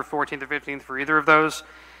not September 14th or 15th, for either of those?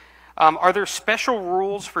 Are there special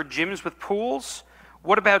rules for gyms with pools?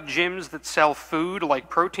 What about gyms that sell food like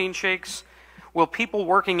protein shakes? Will people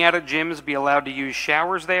working out at gyms be allowed to use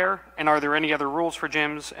showers there? And are there any other rules for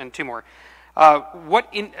gyms? And two more.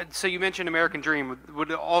 So you mentioned American Dream.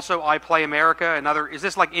 Would also iPlay America and is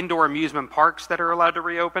this like indoor amusement parks that are allowed to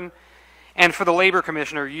reopen? And for the Labor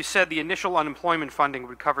Commissioner, you said the initial unemployment funding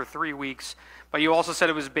would cover 3 weeks, but you also said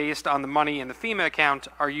it was based on the money in the FEMA account.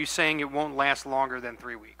 Are you saying it won't last longer than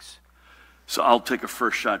 3 weeks? So I'll take a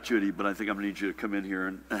first shot, Judy, but I think I'm going to need you to come in here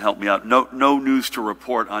and help me out. No news to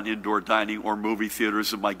report on indoor dining or movie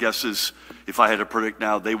theaters, and my guess is, if I had to predict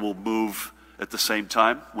now, they will move at the same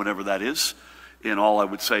time, whenever that is. And all I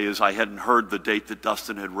would say is I hadn't heard the date that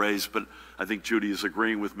Dustin had raised, but I think Judy is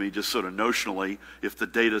agreeing with me just sort of notionally. If the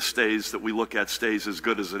data stays, that we look at stays as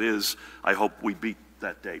good as it is, I hope we beat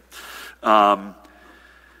that date.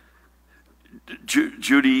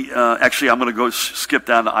 Judy, actually, I'm going to go skip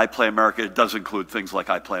down to iPlay America. It does include things like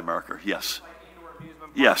iPlay America, yes. Like indoor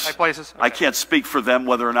amusement yes. type places? Okay. I can't speak for them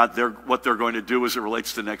whether or not what they're going to do as it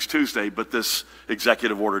relates to next Tuesday, but this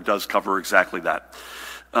executive order does cover exactly that.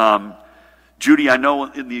 Judy, I know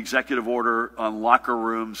in the executive order on locker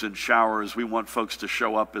rooms and showers, we want folks to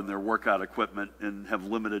show up in their workout equipment and have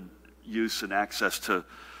limited use and access to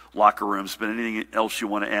locker rooms. But anything else you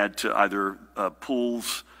want to add to either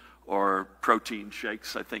pools or protein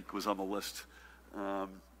shakes, I think was on the list.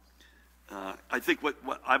 I think what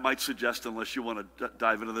I might suggest, unless you want to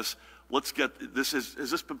dive into this, let's get this. Has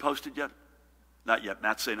this been posted yet? Not yet.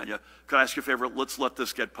 Matt's saying not yet. Could I ask you a favor? Let's let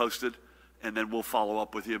this get posted, and then we'll follow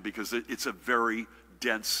up with you, because it's a very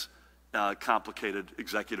dense, complicated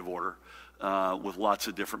executive order with lots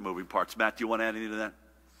of different moving parts. Matt, do you want to add anything to that?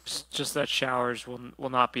 Just that showers will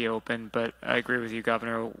not be open, but I agree with you,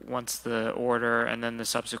 Governor. Once the order and then the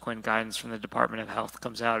subsequent guidance from the Department of Health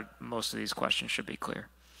comes out, most of these questions should be clear.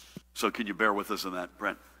 So can you bear with us on that,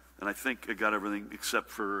 Brent? And I think I got everything except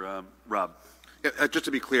for Rob. Yeah, just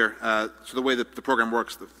to be clear, so the way that the program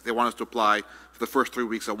works, they want us to apply for the first 3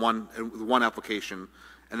 weeks at one application,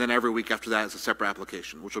 and then every week after that is a separate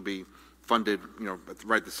application, which will be funded,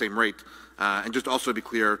 at the same rate. And just also to be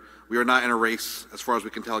clear, we are not in a race, as far as we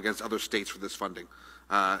can tell, against other states for this funding.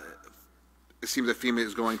 It seems that FEMA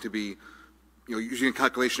is going to be, using a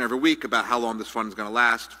calculation every week about how long this fund is going to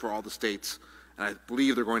last for all the states. And I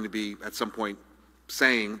believe they're going to be, at some point,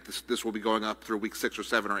 saying this will be going up through week 6 or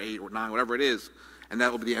 7 or 8 or 9, whatever it is, and that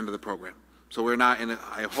will be the end of the program. So we're not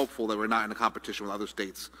I am hopeful that we're not in a competition with other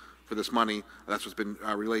states for this money. That's what's been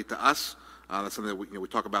relayed to us. That's something that we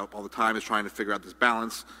talk about all the time, is trying to figure out this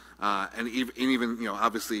balance. And even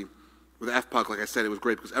obviously with FPUC, like I said, it was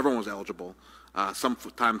great because everyone was eligible.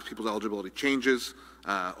 Sometimes people's eligibility changes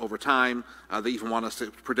over time. They even want us to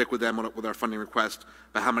predict with them with our funding request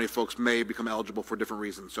about how many folks may become eligible for different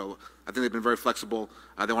reasons. So I think they've been very flexible.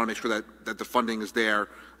 They want to make sure that the funding is there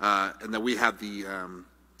and that we have the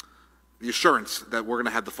assurance that we're going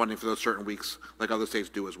to have the funding for those certain weeks like other states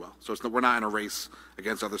do as well. So we're not in a race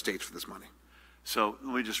against other states for this money. So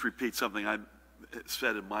let me just repeat something I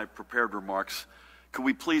said in my prepared remarks. Could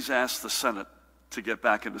we please ask the Senate to get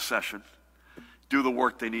back into session, do the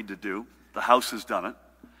work they need to do? The House has done it.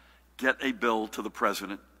 Get a bill to the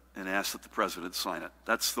President and ask that the President sign it.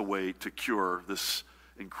 That's the way to cure this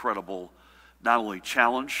incredible, not only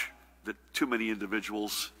challenge that too many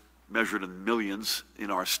individuals measured in millions in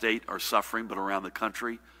our state are suffering, but around the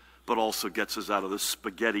country, but also gets us out of this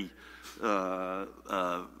spaghetti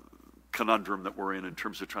conundrum that we're in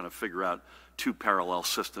terms of trying to figure out two parallel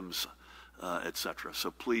systems, et cetera.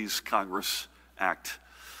 So please, Congress, act.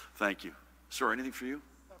 Thank you. Sir, anything for you?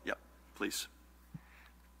 Yep, please.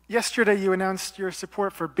 Yesterday, you announced your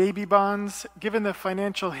support for baby bonds. Given the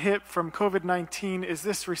financial hit from COVID-19, is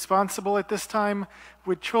this responsible at this time?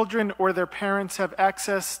 Would children or their parents have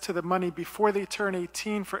access to the money before they turn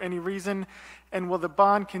 18 for any reason? And will the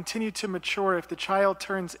bond continue to mature if the child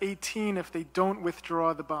turns 18 if they don't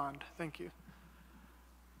withdraw the bond? Thank you.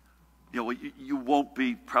 You won't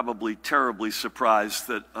be probably terribly surprised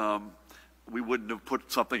that we wouldn't have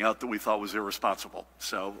put something out that we thought was irresponsible.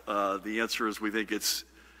 So the answer is we think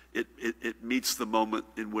it meets the moment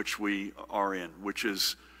in which we are in, which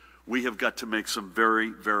is we have got to make some very,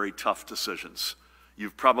 very tough decisions.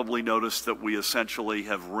 You've probably noticed that we essentially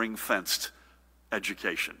have ring-fenced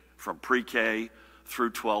education from pre-K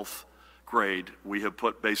through 12th. grade, we have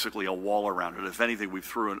put basically a wall around it. If anything, we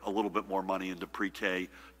threw in a little bit more money into pre-K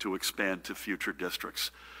to expand to future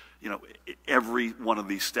districts. You know, every one of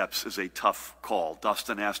these steps is a tough call.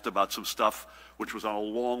 Dustin asked about some stuff which was on a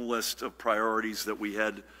long list of priorities that we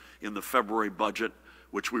had in the February budget,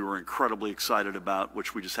 which we were incredibly excited about,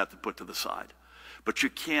 which we just have to put to the side. But you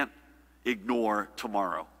can't ignore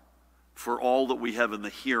tomorrow. For all that we have in the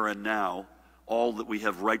here and now, all that we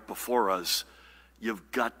have right before us,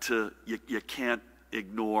 you've got to, you can't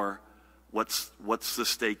ignore what's the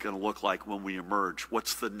state going to look like when we emerge.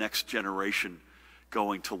 What's the next generation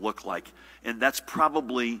going to look like? And that's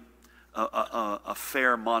probably a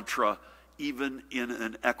fair mantra even in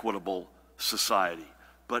an equitable society.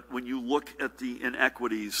 But when you look at the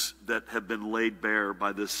inequities that have been laid bare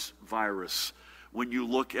by this virus, when you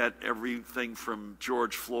look at everything from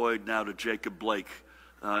George Floyd now to Jacob Blake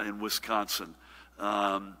in Wisconsin,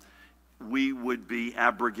 we would be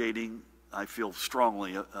abrogating, I feel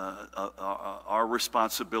strongly, our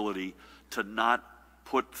responsibility to not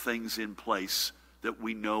put things in place that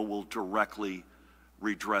we know will directly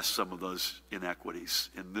redress some of those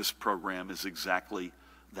inequities. And this program is exactly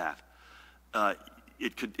that.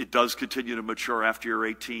 It does continue to mature after you're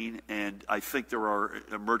 18, and I think there are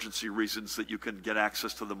emergency reasons that you can get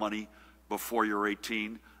access to the money before you're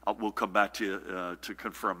 18. We'll come back to you to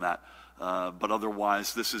confirm that. But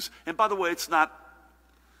otherwise, this is, and by the way, it's not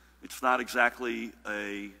exactly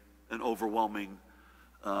an overwhelming,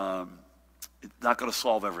 it's not going to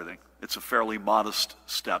solve everything. It's a fairly modest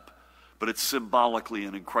step, but it's symbolically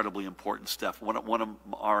an incredibly important step. One of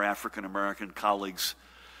our African-American colleagues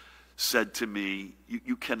said to me,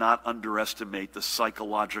 you cannot underestimate the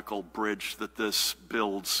psychological bridge that this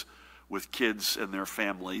builds with kids and their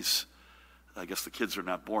families. I guess the kids are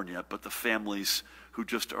not born yet, but the families who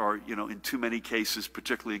just are, you know, in too many cases,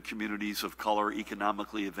 particularly in communities of color,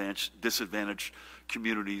 economically disadvantaged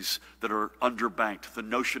communities that are underbanked. The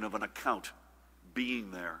notion of an account being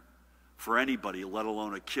there for anybody, let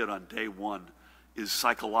alone a kid on day one, is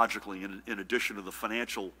psychologically, in addition to the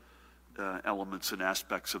financial elements and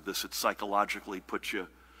aspects of this, it psychologically puts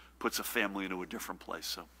a family into a different place.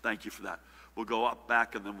 So thank you for that. We'll go up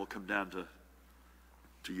back and then we'll come down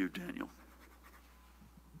to you, Daniel.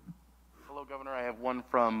 Hello, Governor. I have one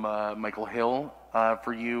from Michael Hill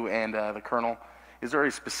for you and the Colonel. Is there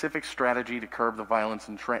a specific strategy to curb the violence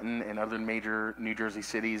in Trenton and other major New Jersey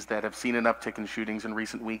cities that have seen an uptick in shootings in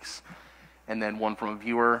recent weeks? And then one from a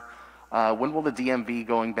viewer. When will the DMV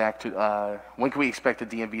going back to, when can we expect the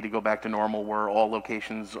DMV to go back to normal where all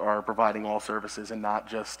locations are providing all services and not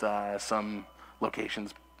just some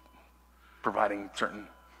locations providing certain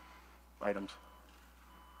items?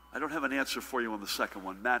 I don't have an answer for you on the second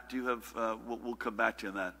one. Matt, do you have, we'll come back to you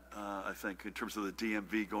on that, I think, in terms of the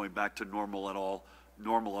DMV going back to normal at all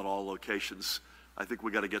locations. I think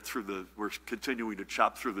we got to get through we're continuing to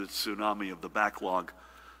chop through the tsunami of the backlog,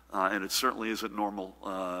 and it certainly isn't normal,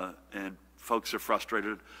 and folks are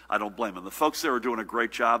frustrated. I don't blame them. The folks there are doing a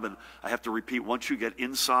great job, and I have to repeat, once you get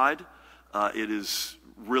inside, it is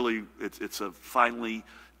really, it's a finely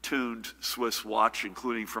tuned Swiss watch,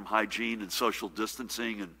 including from hygiene and social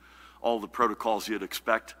distancing and all the protocols you'd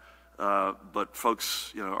expect. But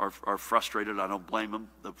folks, you know, are frustrated. I don't blame them.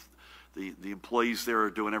 The employees there are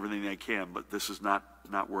doing everything they can, but this is not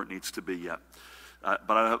where it needs to be yet.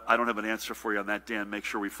 But I don't have an answer for you on that, Dan. Make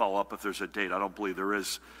sure we follow up if there's a date. I don't believe there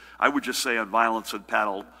is. I would just say on violence, and Pat,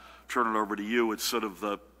 I'll turn it over to you. It's sort of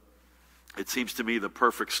it seems to me the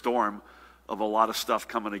perfect storm of a lot of stuff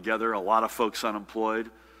coming together, a lot of folks unemployed,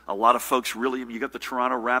 a lot of folks really, you got the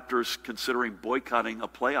Toronto Raptors considering boycotting a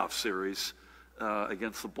playoff series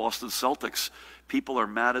against the Boston Celtics. People are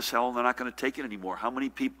mad as hell and they're not going to take it anymore. How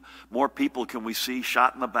many more people can we see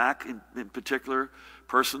shot in the back, in particular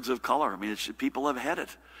persons of color? I mean, people have had it.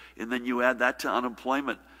 And then you add that to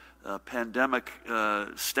unemployment, pandemic,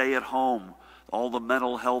 stay at home, all the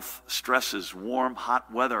mental health stresses, warm,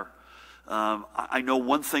 hot weather. I know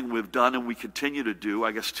one thing we've done and we continue to do,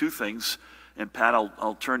 I guess two things, and Pat,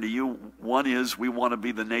 I'll turn to you. One is we want to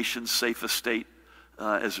be the nation's safest state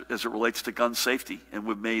as it relates to gun safety, and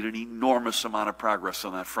we've made an enormous amount of progress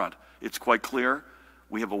on that front. It's quite clear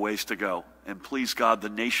we have a ways to go, and please God, the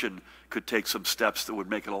nation could take some steps that would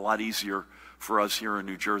make it a lot easier for us here in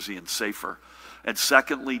New Jersey and safer. And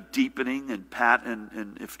secondly, deepening, and Pat,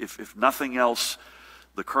 and if nothing else,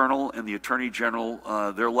 the Colonel and the Attorney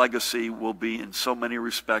General, their legacy will be in so many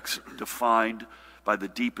respects defined by the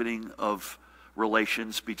deepening of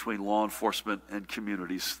relations between law enforcement and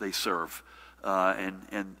communities they serve,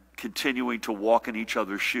 and continuing to walk in each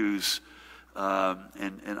other's shoes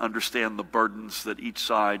and understand the burdens that each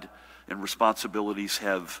side and responsibilities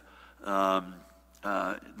have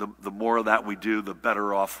The more of that we do, the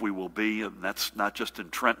better off we will be, and that's not just in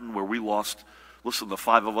Trenton, where we lost, listen, the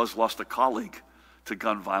 5 of us lost a colleague to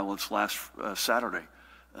gun violence last Saturday.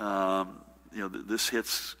 This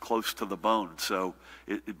hits close to the bone,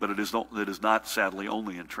 but it is not, sadly,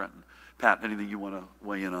 only in Trenton. Pat, anything you want to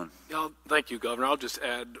weigh in on? Yeah, thank you, Governor. I'll just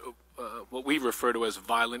add what we refer to as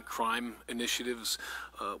violent crime initiatives.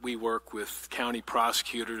 We work with county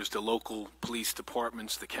prosecutors, the local police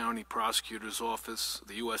departments, the county prosecutor's office,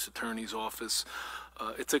 the U.S. Attorney's office.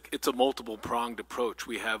 It's a multiple-pronged approach.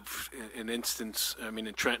 We have in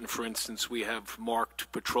Trenton, for instance, we have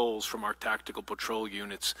marked patrols from our tactical patrol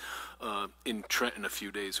units in Trenton a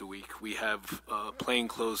few days a week. We have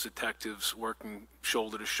plainclothes detectives working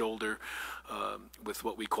shoulder to shoulder with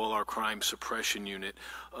what we call our crime suppression unit.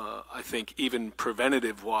 I think even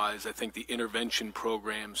preventative-wise, I think the intervention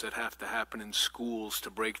programs that have to happen in schools to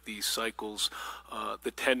break these cycles,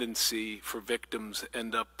 the tendency for victims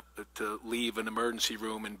end up to leave an emergency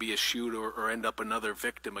room and be a shooter or end up another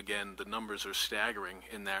victim again. The numbers are staggering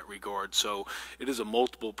in that regard. So it is a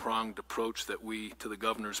multiple-pronged approach that we, to the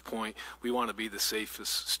governor's point, we want to be the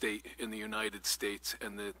safest state in the United States,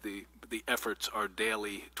 and the efforts are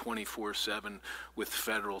daily 24/7 with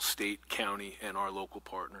federal, state, county, and our local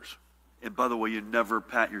partners. And by the way, you never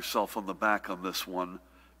pat yourself on the back on this one,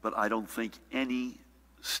 but I don't think any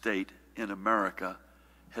state in America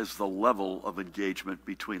has the level of engagement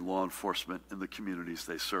between law enforcement and the communities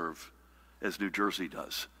they serve as New Jersey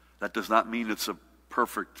does. That does not mean it's a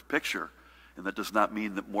perfect picture, and that does not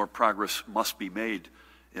mean that more progress must be made,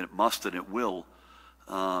 and it must and it will.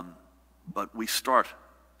 But we start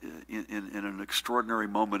in an extraordinary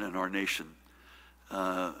moment in our nation.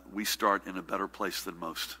 We start in a better place than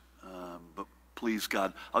most. But please,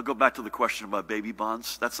 God, I'll go back to the question about baby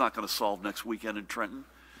bonds. That's not going to solve next weekend in Trenton.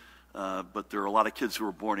 But there are a lot of kids who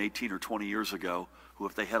were born 18 or 20 years ago who,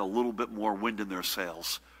 if they had a little bit more wind in their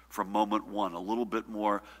sails from moment one, a little bit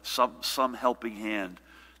more, some helping hand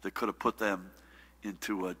that could have put them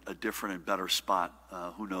into a different and better spot,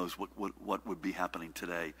 who knows what would be happening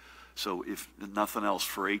today. So if nothing else,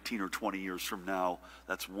 for 18 or 20 years from now,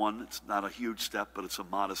 that's one. It's not a huge step, but it's a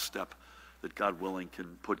modest step that, God willing,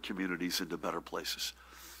 can put communities into better places.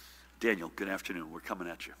 Daniel, good afternoon. We're coming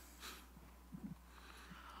at you.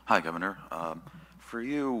 Hi, Governor. For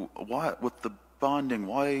you, with the bonding,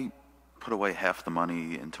 why put away half the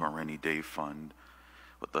money into a rainy day fund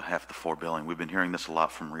with half the $4 billion? We've been hearing this a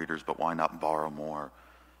lot from readers, but why not borrow more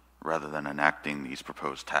rather than enacting these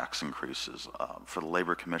proposed tax increases? For the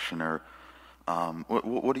Labor Commissioner,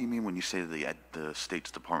 what do you mean when you say the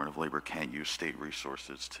state's Department of Labor can't use state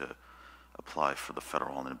resources to apply for the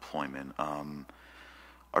federal unemployment?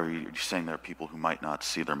 Are you saying there are people who might not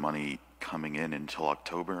see their money coming in until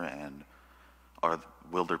October, and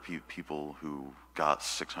will there be people who got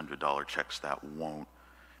 $600 checks that won't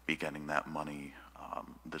be getting that money,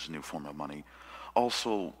 this new form of money?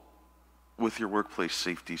 Also, with your workplace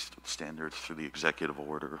safety standards through the executive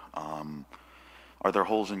order, are there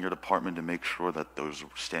holes in your department to make sure that those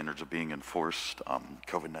standards are being enforced,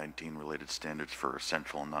 COVID-19 related standards for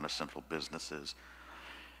essential and non-essential businesses?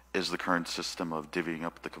 Is the current system of divvying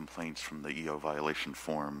up the complaints from the EO violation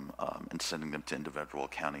form and sending them to individual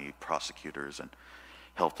county prosecutors and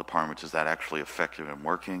health departments, is that actually effective and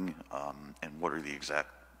working? And what are the exact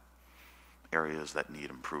areas that need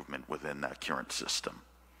improvement within that current system?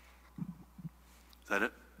 Is that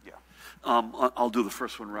it? Yeah. I'll do the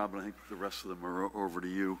first one, Rob, and I think the rest of them are over to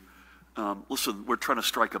you. Listen, we're trying to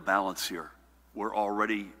strike a balance here. We're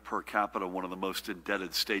already, per capita, one of the most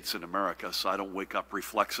indebted states in America, so I don't wake up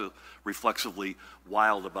reflexively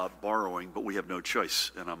wild about borrowing, but we have no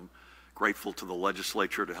choice. And I'm grateful to the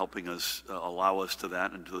legislature to helping us, allow us to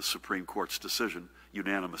that, and to the Supreme Court's decision,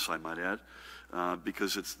 unanimous, I might add,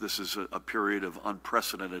 because this is a period of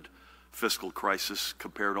unprecedented fiscal crisis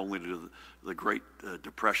compared only to the Great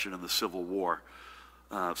Depression and the Civil War.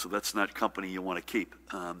 So that's not company you want to keep.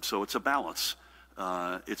 So it's a balance.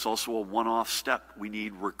 It's also a one-off step. We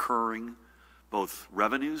need recurring both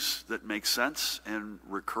revenues that make sense and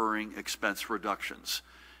recurring expense reductions.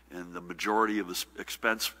 And the majority of this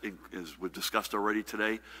expense, as we've discussed already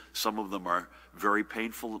today, some of them are very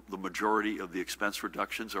painful. The majority of the expense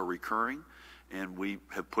reductions are recurring, and we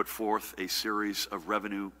have put forth a series of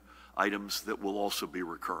revenue items that will also be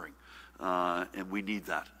recurring, and we need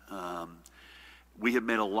that. We have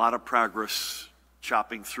made a lot of progress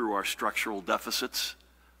chopping through our structural deficits,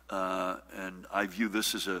 and I view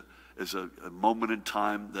this as a moment in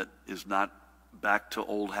time that is not back to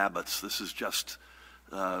old habits. This is just,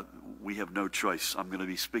 we have no choice. I'm going to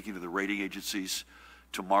be speaking to the rating agencies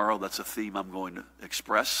tomorrow. That's a theme I'm going to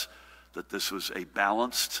express. that this was a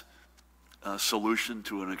balanced solution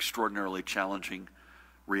to an extraordinarily challenging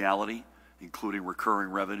reality, including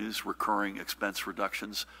recurring revenues, recurring expense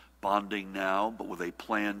reductions, bonding now, but with a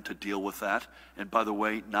plan to deal with that. And by the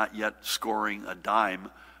way, not yet scoring a dime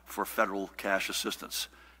for federal cash assistance.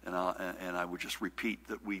 And I would just repeat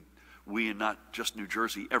that we and not just New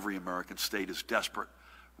Jersey, every American state is desperate,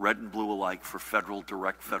 red and blue alike, for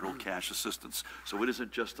direct federal cash assistance. So it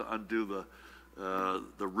isn't just to undo the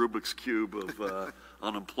Rubik's Cube of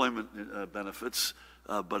unemployment benefits,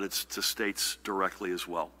 but it's to states directly as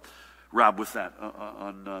well. Rob, with that,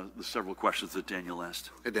 on the several questions that Daniel asked.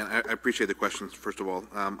 Hey, Dan, I appreciate the questions, first of all.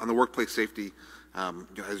 On the workplace safety,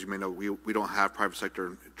 as you may know, we don't have private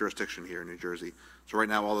sector jurisdiction here in New Jersey. So right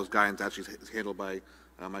now, all those guidance actually is handled by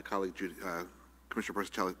my colleague, Commissioner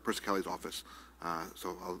Persicelli's office.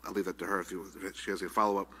 So I'll leave that to her if she has a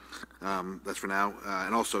follow-up. That's for now.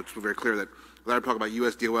 And also, to be very clear that whether I talk about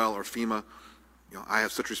USDOL or FEMA, I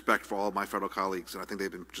have such respect for all of my federal colleagues, and I think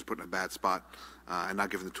they've been just put in a bad spot and not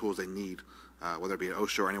given the tools they need, whether it be at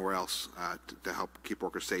OSHA or anywhere else, to help keep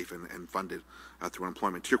workers safe and funded through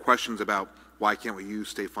employment. To your questions about why can't we use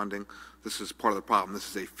state funding, this is part of the problem.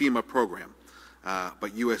 This is a FEMA program,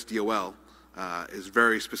 but USDOL is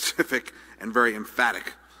very specific and very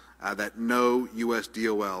emphatic that no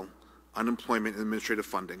USDOL unemployment and administrative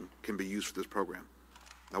funding can be used for this program.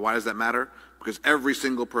 Now, why does that matter? Because every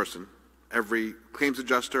single person, every claims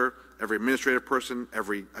adjuster, every administrative person,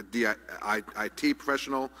 every IT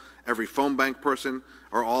professional, every phone bank person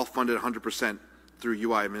are all funded 100% through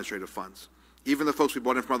UI administrative funds. Even the folks we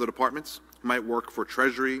brought in from other departments who might work for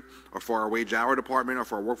Treasury or for our wage hour department or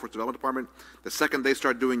for our workforce development department, the second they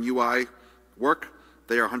start doing UI work,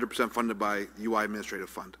 they are 100% funded by the UI administrative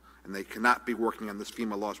fund, and they cannot be working on this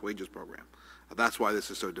FEMA lost wages program. That's why this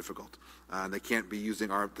is so difficult. They can't be using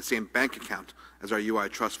the same bank account as our UI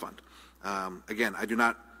trust fund. Again, I do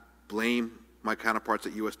not blame my counterparts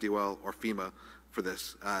at USDOL or FEMA for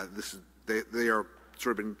this. They are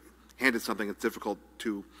sort of been handed something that's difficult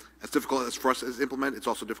as for us to implement. It's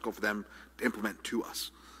also difficult for them to implement to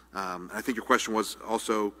us. And I think your question was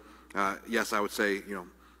also, yes, I would say,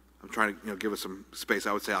 I'm trying to give us some space.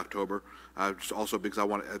 I would say October, just also because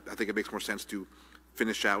I think it makes more sense to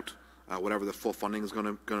finish out whatever the full funding is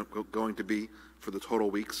going to be for the total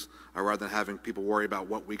weeks, rather than having people worry about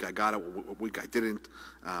what week I got it, what week I didn't.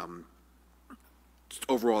 Just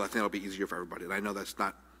overall, I think it'll be easier for everybody. And I know that's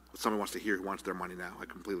not what someone wants to hear who wants their money now. I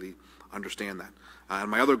completely understand that. And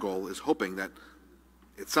my other goal is hoping that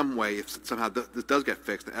in some way, if somehow this does get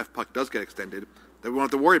fixed, the FPUC does get extended, that we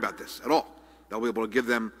won't have to worry about this at all. They'll be able to give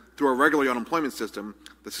them, through our regular unemployment system,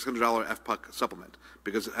 the $600 FPUC supplement.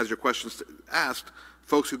 Because as your question asked,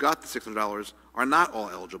 folks who got the $600 are not all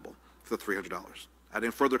eligible for the $300,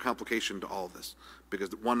 adding further complication to all of this. Because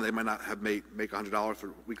one, they might not have make $100 for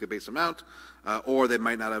a weekly base amount, or they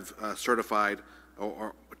might not have certified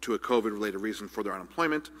or to a COVID-related reason for their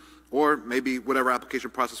unemployment, or maybe whatever application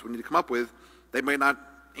process we need to come up with, they may not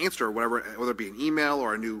answer whether it be an email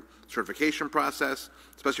or a new certification process,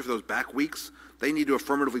 especially for those back weeks. They need to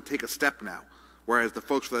affirmatively take a step now, whereas the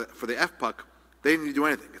folks for the FPUC, they didn't need to do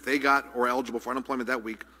anything. If they got or eligible for unemployment that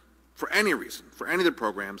week, for any reason, for any of the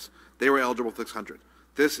programs, they were eligible for $600.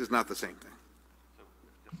 This is not the same thing. So,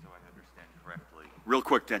 just so I understand correctly. Real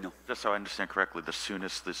quick, Daniel. Just so I understand correctly, the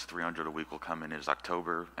soonest this $300 a week will come in is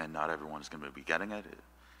October, and not everyone's going to be getting it?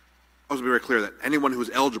 I was very clear that anyone who is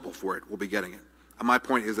eligible for it will be getting it. And my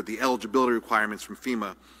point is that the eligibility requirements from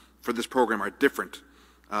FEMA for this program are different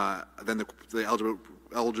than the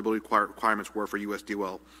eligibility requirements were for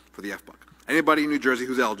USDOL for the FPUC. Anybody in New Jersey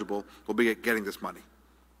who's eligible will be getting this money.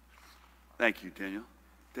 Thank you, Daniel.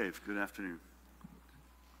 Dave, good afternoon.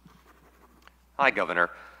 Hi, Governor.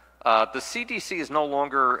 The CDC is no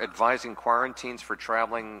longer advising quarantines for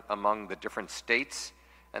traveling among the different states,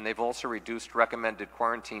 and they've also reduced recommended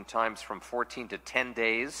quarantine times from 14 to 10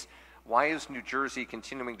 days. Why is New Jersey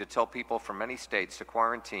continuing to tell people from many states to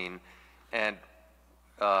quarantine, and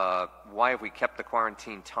why have we kept the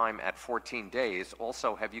quarantine time at 14 days?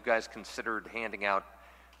 Also, have you guys considered handing out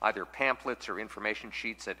either pamphlets or information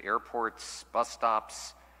sheets at airports, bus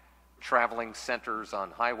stops, traveling centers on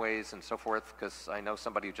highways and so forth? Because I know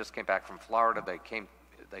somebody who just came back from Florida,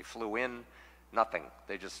 they flew in, nothing.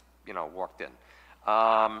 They just, walked in.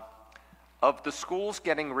 Of the schools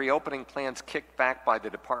getting reopening plans kicked back by the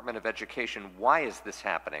Department of Education, why is this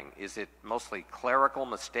happening? Is it mostly clerical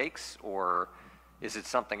mistakes, or is it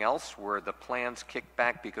something else where the plans kicked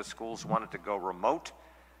back because schools wanted to go remote,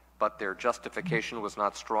 but their justification was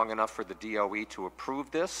not strong enough for the DOE to approve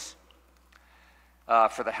this?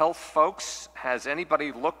 For the health folks, has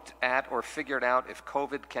anybody looked at or figured out if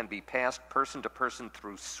COVID can be passed person to person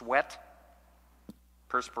through sweat,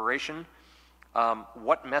 perspiration?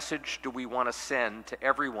 What message do we want to send to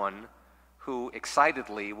everyone who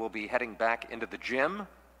excitedly will be heading back into the gym?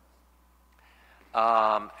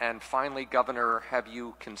 And finally, Governor, have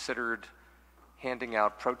you considered handing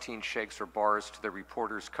out protein shakes or bars to the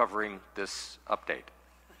reporters covering this update?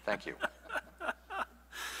 Thank you.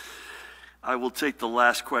 I will take the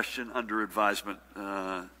last question under advisement,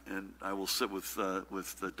 and I will sit with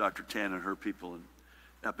Dr. Tan and her people in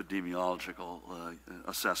epidemiological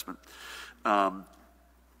assessment. I'll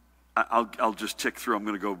just tick through. I'm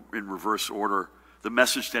going to go in reverse order. The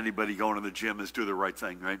message to anybody going to the gym is do the right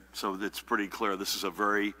thing, right? So it's pretty clear. This is a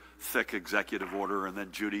very thick executive order, and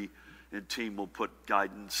then Judy and team will put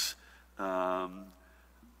guidance on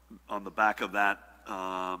the back of that.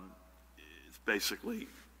 It's basically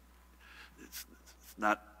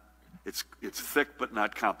it's thick but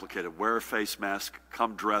not complicated. Wear a face mask,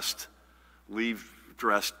 come dressed, leave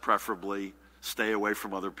dressed preferably, stay away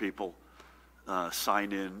from other people,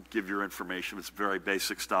 sign in, give your information. It's very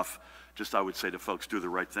basic stuff. Just I would say to folks, do the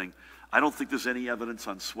right thing. I don't think there's any evidence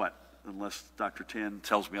on sweat unless Dr. Tan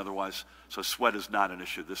tells me otherwise. So sweat is not an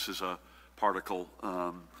issue. This is a particle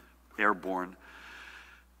airborne.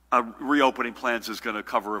 Reopening plans is going to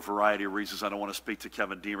cover a variety of reasons. I don't want to speak to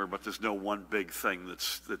Kevin Deemer, but there's no one big thing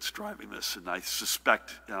that's driving this. And I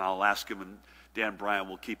suspect, and I'll ask him, and Dan Bryan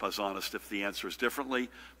will keep us honest if the answer is differently.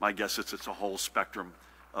 My guess is it's a whole spectrum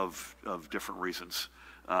of different reasons,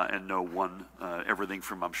 and no one, everything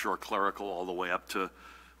from, I'm sure, clerical all the way up to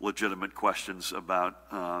legitimate questions about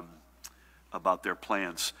their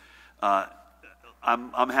plans.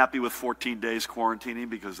 I'm happy with 14 days quarantining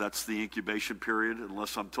because that's the incubation period,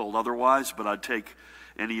 unless I'm told otherwise, but I'd take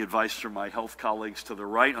any advice from my health colleagues to the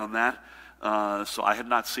right on that. So I had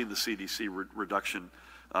not seen the CDC reduction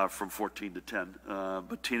from 14 to 10,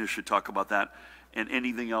 but Tina should talk about that. And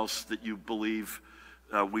anything else that you believe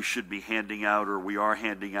we should be handing out or we are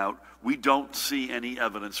handing out. We don't see any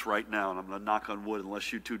evidence right now, and I'm going to knock on wood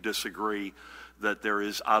unless you two disagree, that there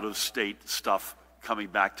is out-of-state stuff coming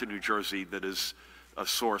back to New Jersey that is a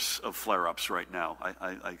source of flare-ups right now.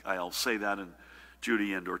 I'll say that, and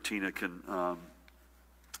Judy and or Tina can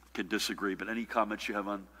disagree. But any comments you have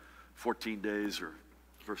on 14 days or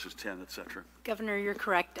versus 10, et cetera? Governor, you're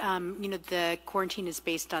correct. The quarantine is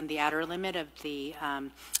based on the outer limit of the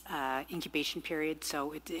incubation period,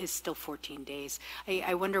 so it is still 14 days.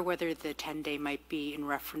 I wonder whether the 10-day might be in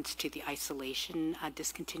reference to the isolation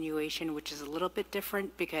discontinuation, which is a little bit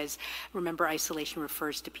different because, remember, isolation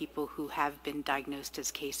refers to people who have been diagnosed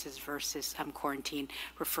as cases versus quarantine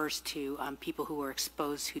refers to people who were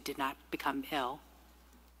exposed who did not become ill.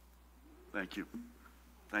 Thank you.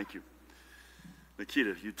 Thank you.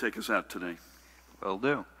 Nikita, you take us out today. Will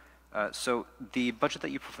do. So the budget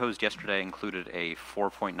that you proposed yesterday included a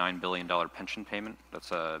 $4.9 billion pension payment.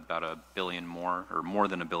 That's about $1 billion more, or more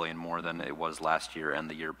than $1 billion more than it was last year and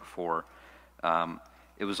the year before.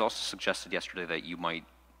 It was also suggested yesterday that you might,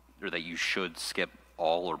 or that you should skip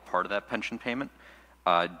all or part of that pension payment.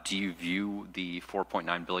 Do you view the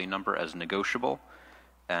 $4.9 billion number as negotiable?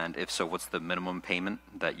 And if so, what's the minimum payment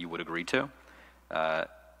that you would agree to?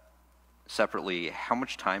 Separately, how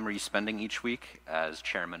much time are you spending each week as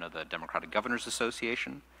chairman of the Democratic Governors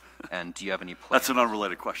Association? And do you have any plans? That's an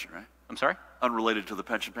unrelated question, right? I'm sorry? Unrelated to the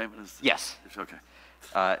pension payment? Yes. Okay.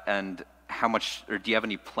 And how much, or do you have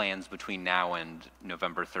any plans between now and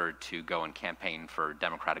November 3rd to go and campaign for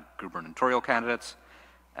Democratic gubernatorial candidates?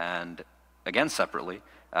 And again, separately,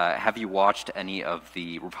 have you watched any of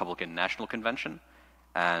the Republican National Convention?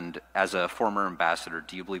 And as a former ambassador,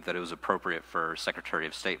 do you believe that it was appropriate for Secretary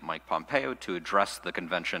of State Mike Pompeo to address the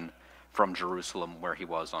convention from Jerusalem where he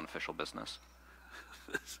was on official business?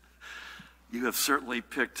 You have certainly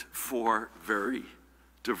picked 4 very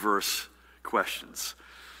diverse questions.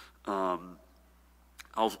 I'll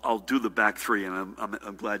do the back 3, and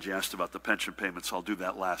I'm glad you asked about the pension payments. I'll do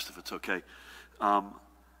that last if it's okay.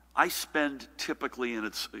 I spend typically, and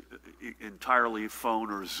it's entirely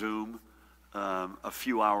phone or Zoom, a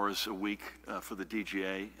few hours a week for the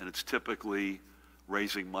DGA, and it's typically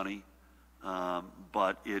raising money.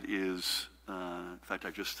 But it is, in fact,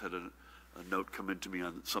 I just had a note come into me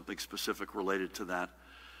on something specific related to that.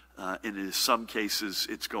 And in some cases,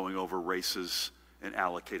 it's going over races and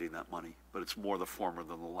allocating that money. But it's more the former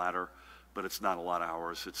than the latter. But it's not a lot of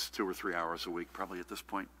hours. It's 2 or 3 hours a week, probably at this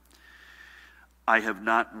point. I have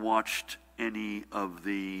not watched any of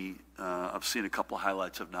the, I've seen a couple of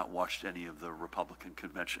highlights. I've not watched any of the Republican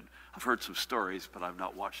convention. I've heard some stories, but I've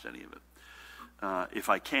not watched any of it. If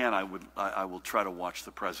I can, I will try to watch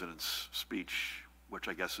the president's speech, which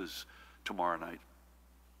I guess is tomorrow night.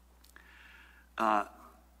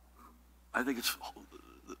 I think it's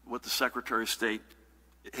what the Secretary of State,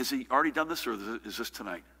 has he already done this, or is this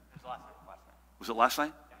tonight? It was last night. Was it last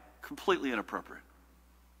night? Yeah. Completely inappropriate.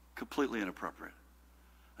 Completely inappropriate.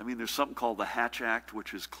 I mean, there's something called the Hatch Act,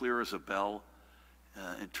 which is clear as a bell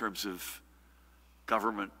in terms of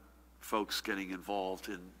government folks getting involved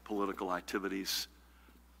in political activities.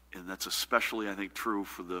 And that's especially, I think, true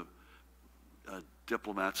for the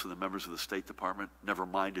diplomats and the members of the State Department, never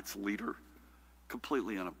mind its leader.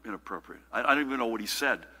 Completely inappropriate. I don't even know what he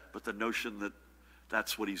said, but the notion that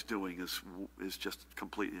that's what he's doing is just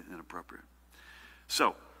completely inappropriate.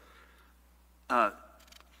 So,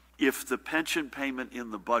 if the pension payment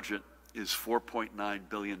in the budget is $4.9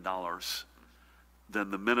 billion,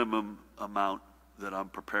 then the minimum amount that I'm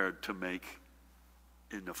prepared to make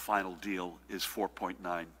in the final deal is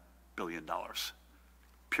 $4.9 billion,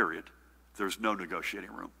 period. There's no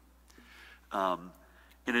negotiating room.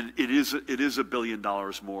 And it is $1 billion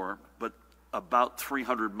more, but about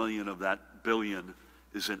 300 million of that billion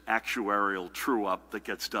is an actuarial true-up that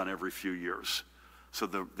gets done every few years. So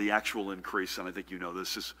the actual increase, and I think you know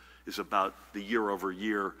this, is about, the year over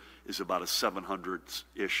year is about a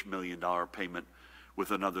 $700-ish million payment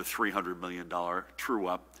with another $300 million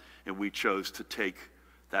true-up, and we chose to take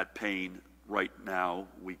that pain right now.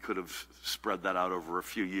 We could have spread that out over a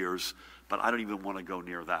few years, but I don't even want to go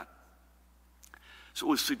near that. So it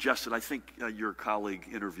was suggested, I think your colleague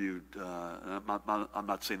interviewed, I'm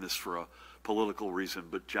not saying this for a political reason,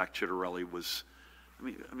 but Jack Chitterelli was,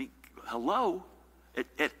 I mean, hello?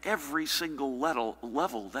 At every single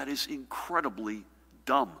level, that is incredibly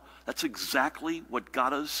dumb. That's exactly what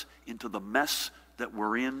got us into the mess that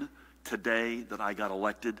we're in today that I got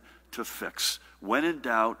elected to fix. When in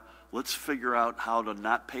doubt, let's figure out how to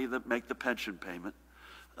not make the pension payment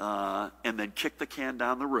and then kick the can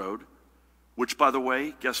down the road. Which, by the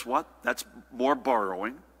way, guess what? That's more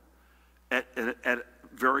borrowing at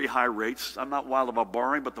very high rates. I'm not wild about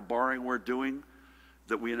borrowing, but the borrowing we're doing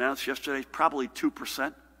that we announced yesterday is probably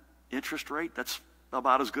 2% interest rate. That's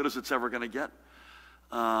about as good as it's ever going to get.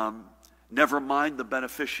 Never mind the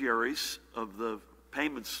beneficiaries of the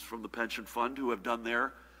payments from the pension fund who have done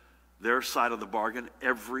their side of the bargain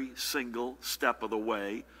every single step of the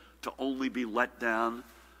way to only be let down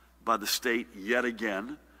by the state yet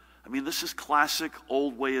again. I mean, this is classic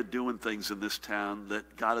old way of doing things in this town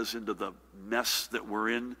that got us into the mess that we're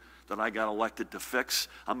in, that I got elected to fix.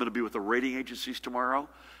 I'm going to be with the rating agencies tomorrow.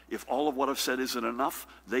 If all of what I've said isn't enough,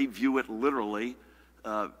 they view it literally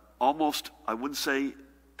almost, I wouldn't say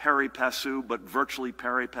pari passu, but virtually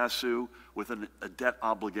pari passu with a debt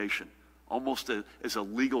obligation, almost as a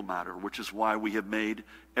legal matter, which is why we have made,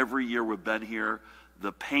 every year we've been here,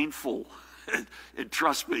 the painful, and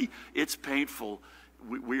trust me, it's painful.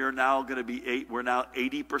 We are now going to be we're now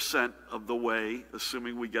 80% of the way,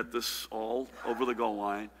 assuming we get this all over the goal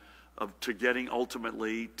line, to getting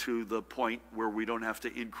ultimately to the point where we don't have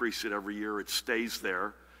to increase it every year. It stays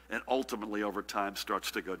there, and ultimately over time starts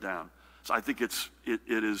to go down. So I think it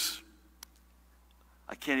is,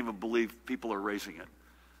 I can't even believe people are raising it.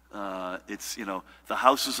 It's, you know, the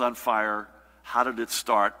house is on fire. How did it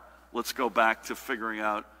start? Let's go back to figuring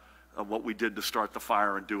out what we did to start the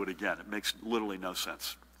fire and do it again. It makes literally no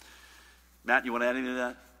sense. Matt, you want to add anything to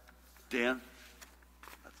that? Dan?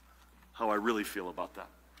 That's how I really feel about that.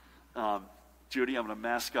 Judy, I'm going to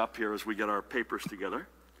mask up here as we get our papers together.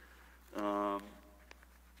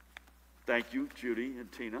 Thank you, Judy and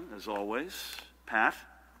Tina, as always. Pat,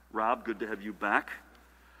 Rob, good to have you back.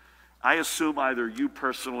 I assume either you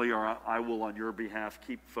personally or I will, on your behalf,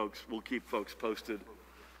 keep folks posted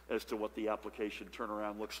as to what the application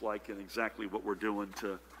turnaround looks like and exactly what we're doing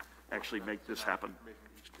to actually make this happen.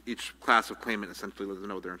 Each class of claimant essentially let them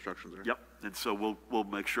know what their instructions are. Yep, and so we'll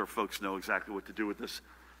make sure folks know exactly what to do with this.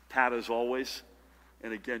 Pat, as always,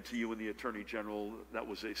 and again to you and the Attorney General, that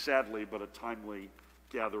was sadly but a timely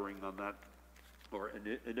gathering on that, or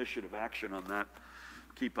initiative action on that.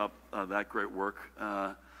 Keep up that great work.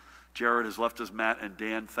 Jared has left us. Matt and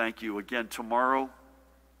Dan, thank you. Again, tomorrow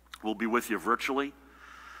we'll be with you virtually.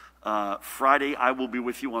 Friday, I will be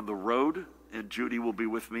with you on the road, and Judy will be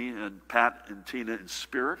with me, and Pat and Tina in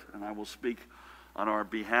spirit, and I will speak on our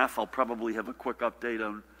behalf. I'll probably have a quick update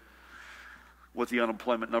on what the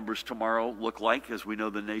unemployment numbers tomorrow look like. As we know,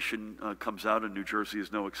 the nation comes out, and New Jersey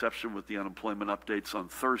is no exception with the unemployment updates on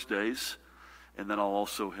Thursdays. And then I'll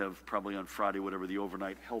also have probably on Friday whatever the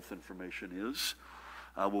overnight health information is.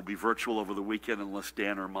 We'll be virtual over the weekend unless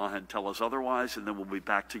Dan or Mahan tell us otherwise, and then we'll be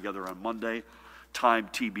back together on Monday. time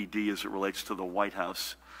TBD as it relates to the White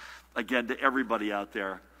House. Again, to everybody out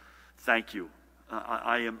there, thank you.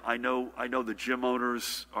 I know the gym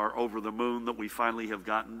owners are over the moon that we finally have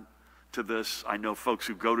gotten to this. I know folks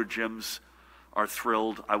who go to gyms are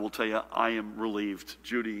thrilled. I will tell you, I am relieved.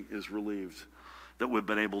 Judy is relieved that we've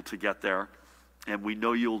been able to get there. And we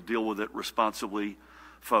know you'll deal with it responsibly,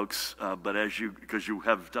 folks, because you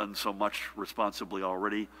have done so much responsibly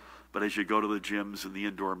already. But as you go to the gyms and the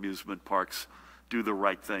indoor amusement parks, do the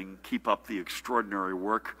right thing. Keep up the extraordinary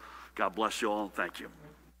work. God bless you all. Thank you.